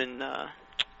him and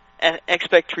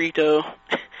Expectrito,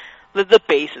 the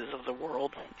bases of the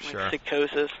world, like sure.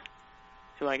 Psychosis,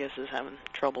 who I guess is having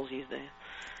troubles these days.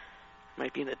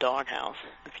 Might be in the doghouse.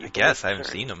 I guess I haven't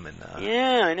seen him in.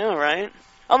 Yeah, I know, right?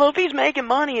 Although if he's making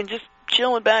money and just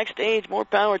chilling backstage, more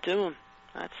power to him.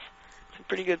 It's a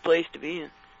pretty good place to be in.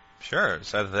 Sure.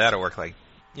 So either that or work like,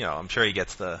 I'm sure he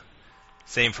gets the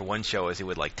same for one show as he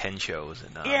would like 10 shows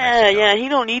in Mexico. Yeah, he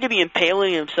don't need to be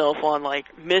impaling himself on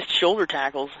like missed shoulder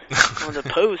tackles on the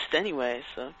post anyway,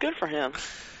 so good for him.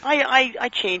 I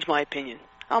changed my opinion.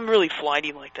 I'm really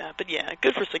flighty like that, but yeah,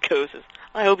 good for Psychosis.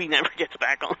 I hope he never gets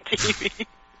back on TV.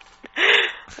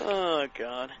 Oh,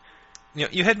 God.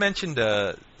 You had mentioned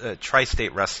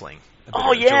Tri-State Wrestling.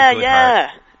 Oh,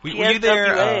 yeah. Were you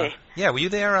there? Were you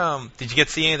there? Did you get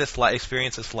to see any of this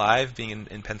experience this live, being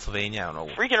in Pennsylvania? I don't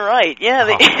know. Freaking right.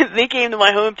 Yeah, they came to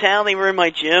my hometown. They were in my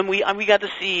gym. We got to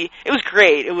see. It was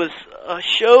great. It was a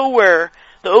show where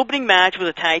the opening match was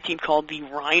a tag team called the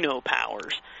Rhino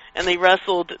Powers, and they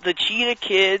wrestled the Cheetah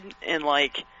Kid and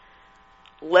like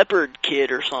Leopard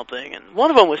Kid or something. And one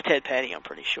of them was Ted Petty, I'm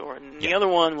pretty sure, and the other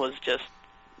one was just,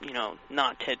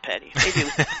 not Ted Petty.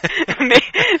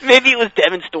 Maybe it was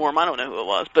Devin Storm. I don't know who it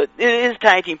was, but his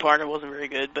tag team partner wasn't very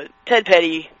good. But Ted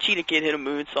Petty, Cheetah Kid hit a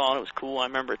moonsault, and it was cool. I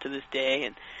remember it to this day,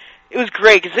 and it was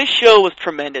great because this show was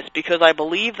tremendous because I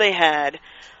believe they had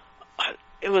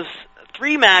it was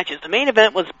 3 matches. The main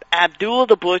event was Abdullah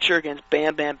the Butcher against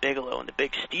Bam Bam Bigelow in the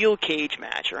big steel cage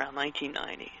match around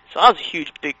 1990. So I was a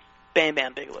huge, big Bam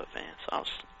Bam Bigelow fan, so I was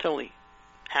totally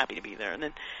happy to be there. And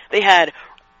then they had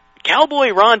Cowboy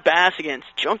Ron Bass against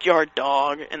Junkyard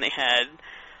Dog, and they had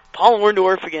Paul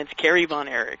Orndorff against Kerry Von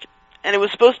Erich. And it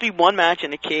was supposed to be one match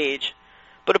in a cage,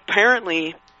 but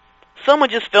apparently someone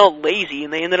just felt lazy,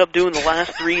 and they ended up doing the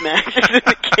last 3 matches in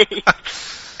the cage.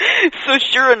 So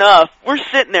sure enough, we're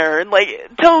sitting there, and like,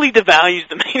 it totally devalues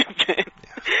the main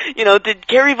event. Did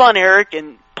Kerry Von Erich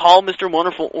and Paul Mr.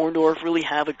 Wonderful Orndorff really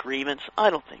have a grievance? I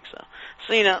don't think so.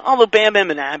 So, although Bam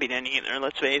Bam and Abby didn't either,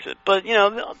 let's face it. But,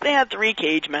 they had 3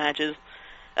 cage matches.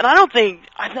 And I don't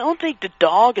think the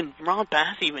Dog and Ron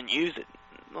Bass even used it.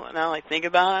 Now I think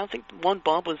about it, I don't think one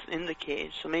bump was in the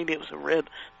cage, so maybe it was a rib.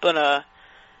 But,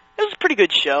 it was a pretty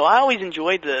good show. I always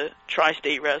enjoyed the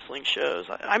Tri-State Wrestling shows.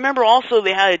 I remember also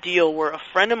they had a deal where a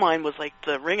friend of mine was like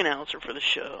the ring announcer for the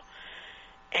show.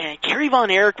 And Kerry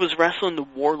Von Erich was wrestling the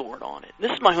Warlord on it.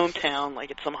 This is my hometown,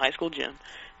 like at some high school gym.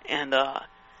 And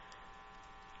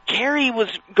Kerry was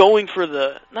going for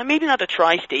maybe not the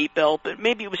Tri-State belt, but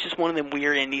maybe it was just one of them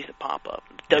weird indies that pop up,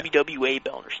 the WWA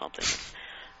belt or something.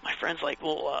 My friend's like,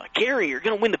 well, Kerry, you're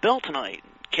going to win the belt tonight.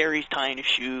 And Kerry's tying his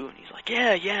shoe, and he's like,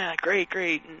 yeah, great.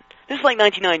 And this is like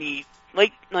 1990,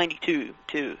 late 92,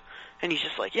 too. And he's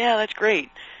just like, yeah, that's great.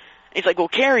 And he's like, well,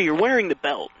 Kerry, you're wearing the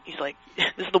belt. He's like,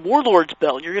 this is the Warlord's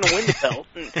belt. You're going to win the belt.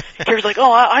 And Kerry's like,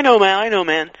 oh, I know,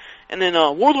 man. And then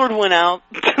Warlord went out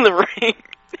to the ring,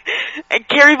 and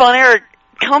Kerry Von Erich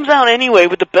comes out anyway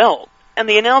with the belt. And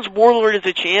they announced Warlord as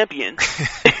a champion.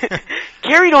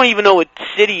 Kerry don't even know what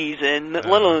city he's in, let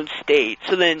alone state.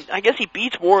 So then I guess he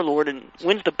beats Warlord and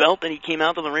wins the belt that he came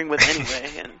out to the ring with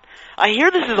anyway. And I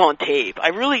hear this is on tape.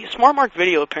 Smart Mark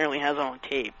Video apparently has it on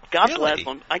tape. God bless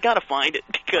them. I gotta find it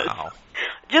because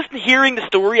just hearing the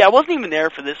story, I wasn't even there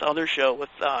for this other show with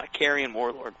Kerry and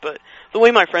Warlord, but the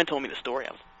way my friend told me the story,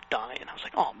 I was dying. I was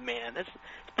like, oh man, that's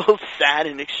both sad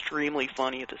and extremely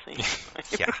funny at the same time.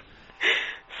 Yeah.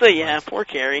 So yeah, poor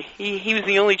Kerry. He was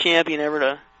the only champion ever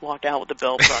to walk out with the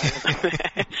belt prior to the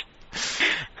match.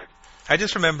 I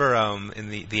just remember in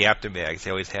the aftermags,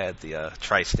 they always had the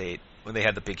Tri-State. When they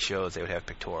had the big shows, they would have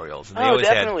pictorials. And they always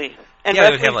definitely. And they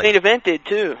would have, Wrestling's Main Event did,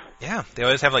 too. Yeah, they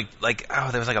always have,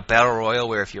 there was a battle royal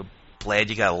where if you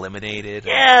bled, you got eliminated.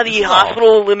 Yeah, the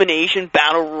hospital elimination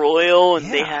battle royal, and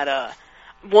they had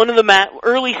one of the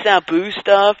early Sabu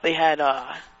stuff. They had,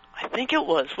 I think it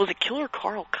was it Killer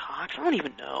Carl Cox? I don't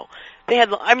even know. They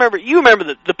had, you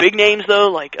remember the big names,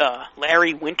 though, like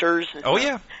Larry Winters. And,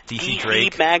 DC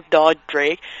Drake. Mad Dog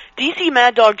Drake. DC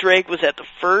Mad Dog Drake was at the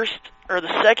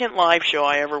second live show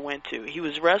I ever went to. He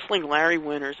was wrestling Larry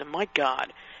Winters, and my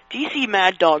God, DC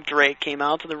Mad Dog Drake came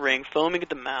out to the ring, foaming at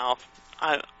the mouth.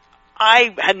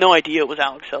 I had no idea it was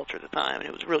Alex Seltzer at the time, and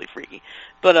it was really freaky.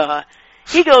 But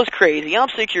he goes crazy. I'm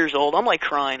 6 years old. I'm like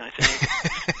crying, I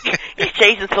think. He's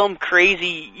chasing some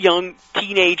crazy young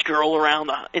teenage girl around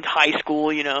in high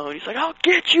school, you know, and he's like, "I'll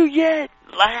get you yet,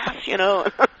 lass," you know.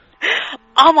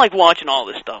 I'm like watching all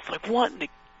this stuff, like what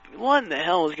in the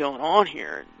hell is going on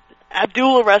here?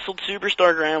 Abdullah wrestled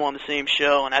Superstar Graham on the same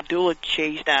show, and Abdullah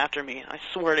chased after me, and I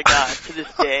swear to God, to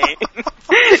this day,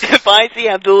 if I see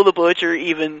Abdullah the Butcher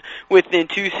even within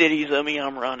 2 cities of me,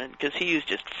 I'm running, because he is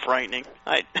just frightening.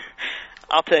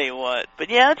 I'll tell you what. But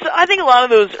yeah, I think a lot of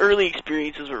those early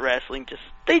experiences with wrestling,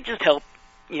 they just help,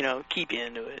 you know, keep you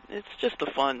into it. It's just the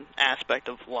fun aspect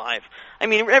of live. I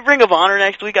mean, at Ring of Honor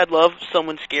next week, I'd love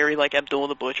someone scary like Abdullah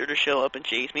the Butcher to show up and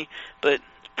chase me, but it's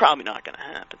probably not going to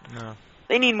happen. No.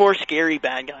 They need more scary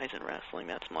bad guys in wrestling.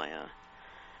 That's my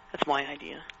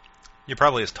idea. You're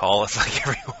probably as tall as like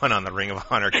everyone on the Ring of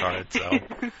Honor card, so.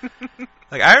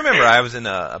 Like I remember, I was in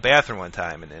a bathroom one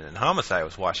time, and in Homicide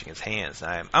was washing his hands.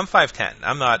 And I'm 5'10".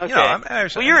 I'm not, okay. you know.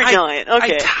 Well, you're a giant.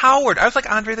 Okay. I towered. I was like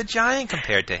Andre the Giant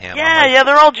compared to him. Yeah,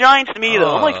 they're all giants to me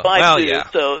though. I'm like 5'2", well,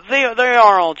 so they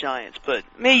are all giants. But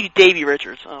maybe Davey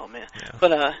Richards. Oh man. Yeah.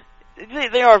 But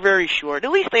they are very short.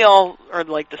 At least they all are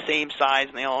like the same size,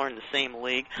 and they all are in the same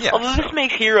league. Yeah, although this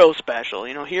makes Hero special.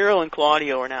 You know, Hero and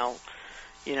Claudio are now,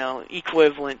 you know,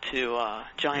 equivalent to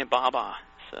Giant Baba.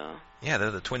 So. Yeah,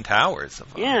 they're the Twin Towers.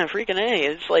 Yeah, freaking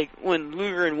A. It's like when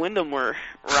Luger and Wyndham were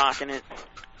rocking it.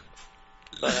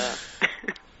 But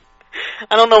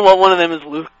I don't know what one of them is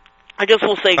Luger. I guess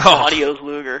we'll say Claudio's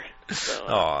Luger.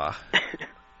 So,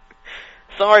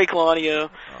 sorry, Claudio.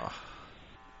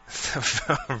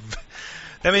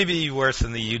 That may be worse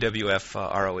than the UWF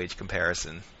ROH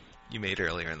comparison you made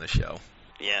earlier in the show.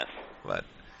 Yes. But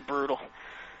brutal.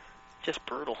 Just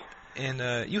brutal.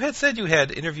 And you had said you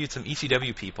had interviewed some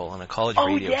ECW people on a college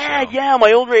radio show. Oh, yeah,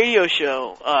 my old radio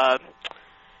show.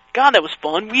 God, that was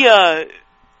fun.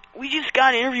 We just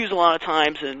got interviews a lot of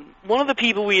times, and one of the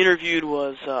people we interviewed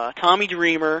was Tommy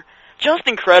Dreamer. Just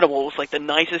incredible. It was like the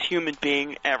nicest human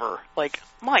being ever. Like,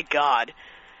 my God.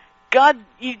 God,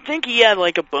 you'd think he had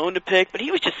like a bone to pick, but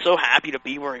he was just so happy to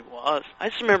be where he was. I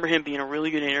just remember him being a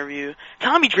really good interview.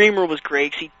 Tommy Dreamer was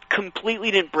great 'cause he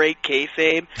completely didn't break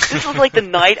kayfabe. This was like the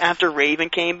night after Raven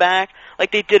came back.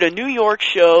 Like they did a New York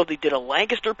show, they did a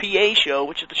Lancaster, PA show,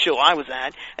 which is the show I was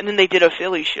at, and then they did a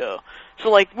Philly show. So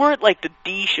like we're at like the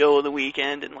D show of the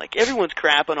weekend, and like everyone's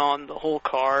crapping on the whole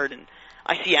card, and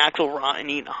I see Axel Rotten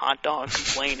eating a hot dog,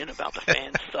 complaining about the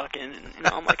fans sucking, and you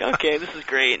know, I'm like, okay, this is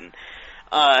great. And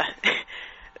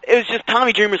it was just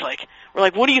Tommy Dreamer's like, we're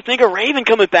like, what do you think of Raven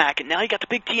coming back? And now you got the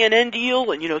big TNN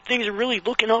deal, and you know things are really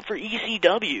looking up for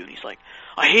ECW. And he's like,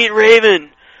 I hate Raven.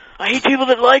 I hate people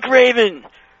that like Raven.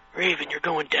 Raven, you're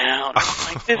going down.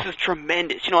 I'm like, this is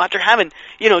tremendous. You know, after having,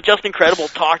 you know, Justin Credible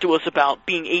talk to us about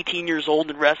being 18 years old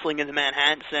and wrestling in the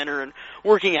Manhattan Center and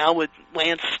working out with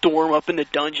Lance Storm up in the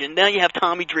dungeon, now you have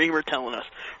Tommy Dreamer telling us,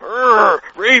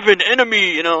 Raven,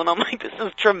 enemy, you know, and I'm like, this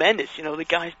is tremendous. You know, the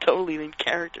guy's totally in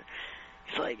character.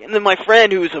 He's like, and then my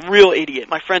friend, who's a real idiot,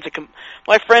 my friend's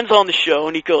on the show,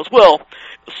 and he goes, well,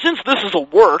 since this is a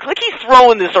work, like he's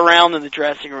throwing this around in the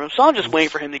dressing room, so I'm just waiting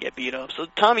for him to get beat up. So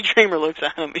Tommy Dreamer looks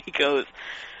at him, and he goes,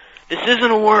 this isn't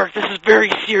a work, this is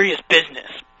very serious business.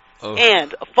 Oh.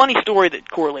 And a funny story that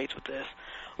correlates with this,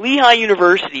 Lehigh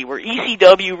University, where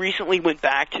ECW recently went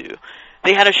back to,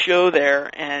 they had a show there,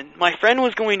 and my friend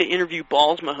was going to interview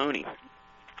Balls Mahoney.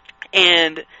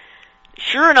 And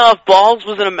sure enough, Balls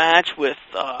was in a match with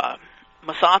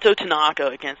Masato Tanaka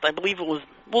against, I believe it was,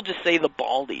 we'll just say the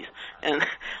Baldies. And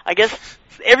I guess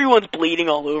everyone's bleeding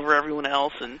all over everyone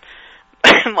else, and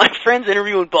my friend's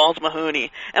interviewing Balls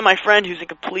Mahoney, and my friend, who's a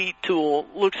complete tool,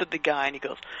 looks at the guy and he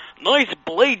goes, nice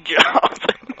blade job.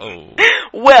 Oh.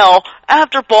 Well,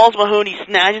 after Balls Mahoney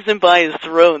snatches him by his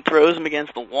throat and throws him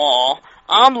against the wall,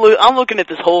 I'm looking at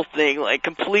this whole thing like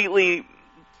completely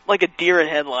like a deer in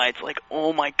headlights, like,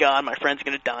 oh my god, my friend's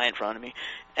gonna die in front of me.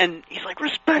 And he's like,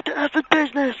 respect the effing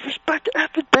business, respect the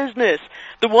effing business.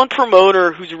 The one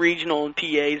promoter who's regional in PA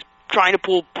is trying to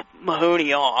pull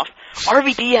Mahoney off.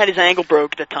 RVD had his ankle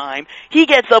broke at the time. He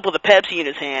gets up with a Pepsi in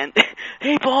his hand.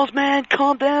 Hey, Balls, man,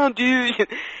 calm down, dude.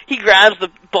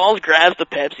 Balls grabs the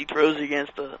Pepsi, throws it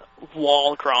against the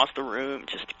wall across the room,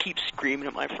 just keeps screaming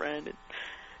at my friend. And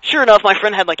sure enough, my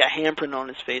friend had like a handprint on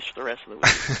his face for the rest of the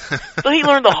week. So he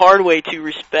learned the hard way to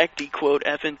respect the, quote,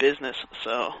 effing business.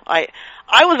 So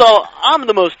I'm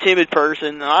the most timid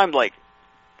person, and I'm like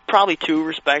probably too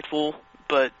respectful,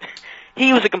 but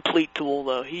he was a complete tool,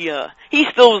 though. He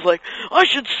still was like, I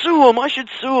should sue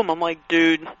him. I'm like,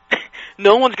 dude,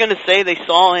 no one's gonna say they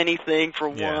saw anything, for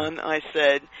one. I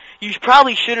said, you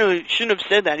probably shouldn't have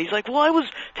said that. He's like, well, I was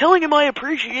telling him I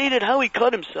appreciated how he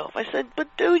cut himself. I said,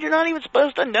 but dude, you're not even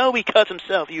supposed to know he cuts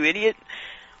himself, you idiot.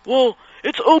 Well,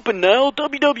 it's open now.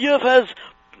 WWF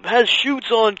has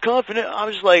shoots on Confident. I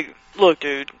was like, look,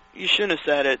 dude, you shouldn't have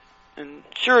said it. And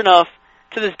sure enough,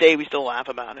 to this day, we still laugh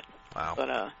about it. Wow.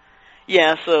 But,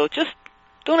 yeah, so just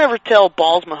don't ever tell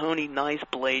Balls Mahoney nice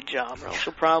blade job, or else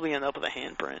you'll probably end up with a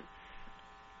handprint.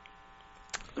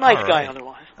 Nice guy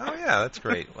otherwise. Oh, yeah, that's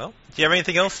great. Well, do you have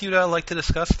anything else you'd like to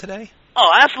discuss today?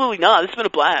 Oh, absolutely not. This has been a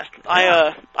blast.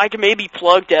 Yeah. I can maybe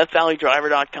plug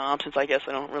DeathValleyDriver.com, since I guess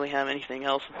I don't really have anything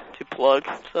else to plug.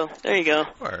 So there you go.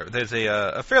 Or there's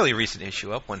a fairly recent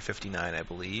issue up, 159, I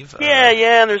believe.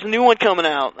 Yeah, and there's a new one coming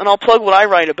out. And I'll plug what I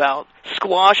write about,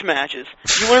 squash matches.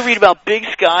 If you want to read about Big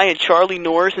Sky and Charlie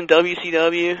Norris in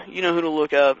WCW, you know who to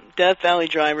look up.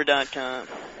 DeathValleyDriver.com.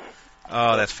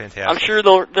 Oh, that's fantastic. I'm sure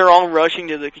they're all rushing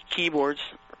to the keyboards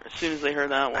as soon as they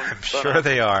heard that one. I'm sure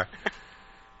they are.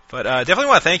 But definitely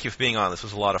want to thank you for being on. This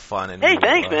was a lot of fun. And hey,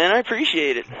 thanks, man. I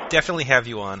appreciate it. Definitely have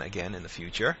you on again in the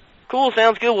future. Cool,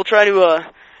 sounds good. We'll try to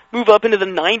move up into the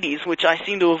 90s, which I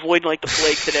seem to avoid like the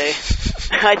plague today.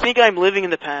 I think I'm living in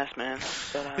the past, man.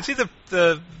 But, it's either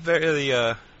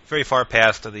the very far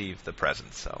past to the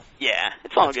present. So yeah,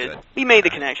 it's all good. We made the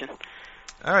connection.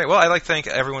 All right, well, I'd like to thank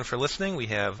everyone for listening. We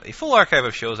have a full archive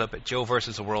of shows up at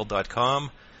joeversustheworld.com,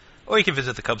 or you can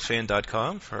visit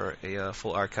thecubsfan.com for a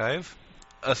full archive,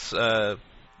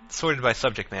 sorted by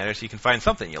subject matter, so you can find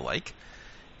something you like.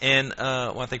 And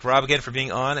I want to thank Rob again for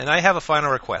being on, and I have a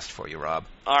final request for you, Rob.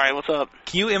 All right, what's up?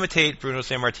 Can you imitate Bruno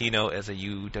Sammartino as a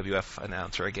UWF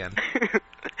announcer again?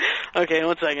 Okay,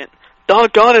 1 second.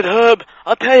 Doggone it, Herb.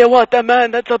 I'll tell you what, that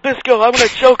man, that's Abisco. I'm going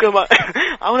to choke him.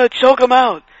 I'm going to choke him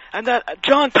out. And that,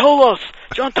 John Tolos,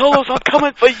 I'm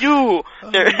coming for you.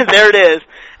 There it is.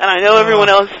 And I know everyone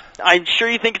else, I'm sure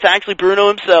you think it's actually Bruno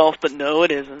himself, but no,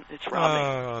 it isn't. It's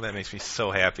Robbie. Oh, that makes me so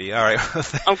happy. All right.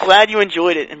 I'm glad you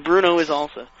enjoyed it, and Bruno is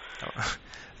also.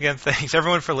 Again, thanks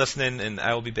everyone for listening, and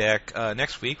I will be back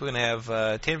next week. We're going to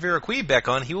have Tanvir Aquib back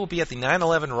on. He will be at the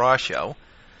 9/11 Raw show.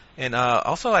 And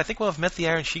also, I think we'll have met the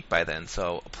Iron Sheik by then,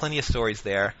 so plenty of stories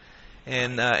there.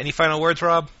 And any final words,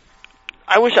 Rob?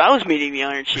 I wish I was meeting the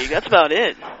Iron Sheik. That's about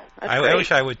it. I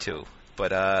wish I would, too.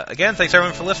 But again, thanks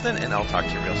everyone for listening, and I'll talk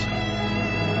to you real soon.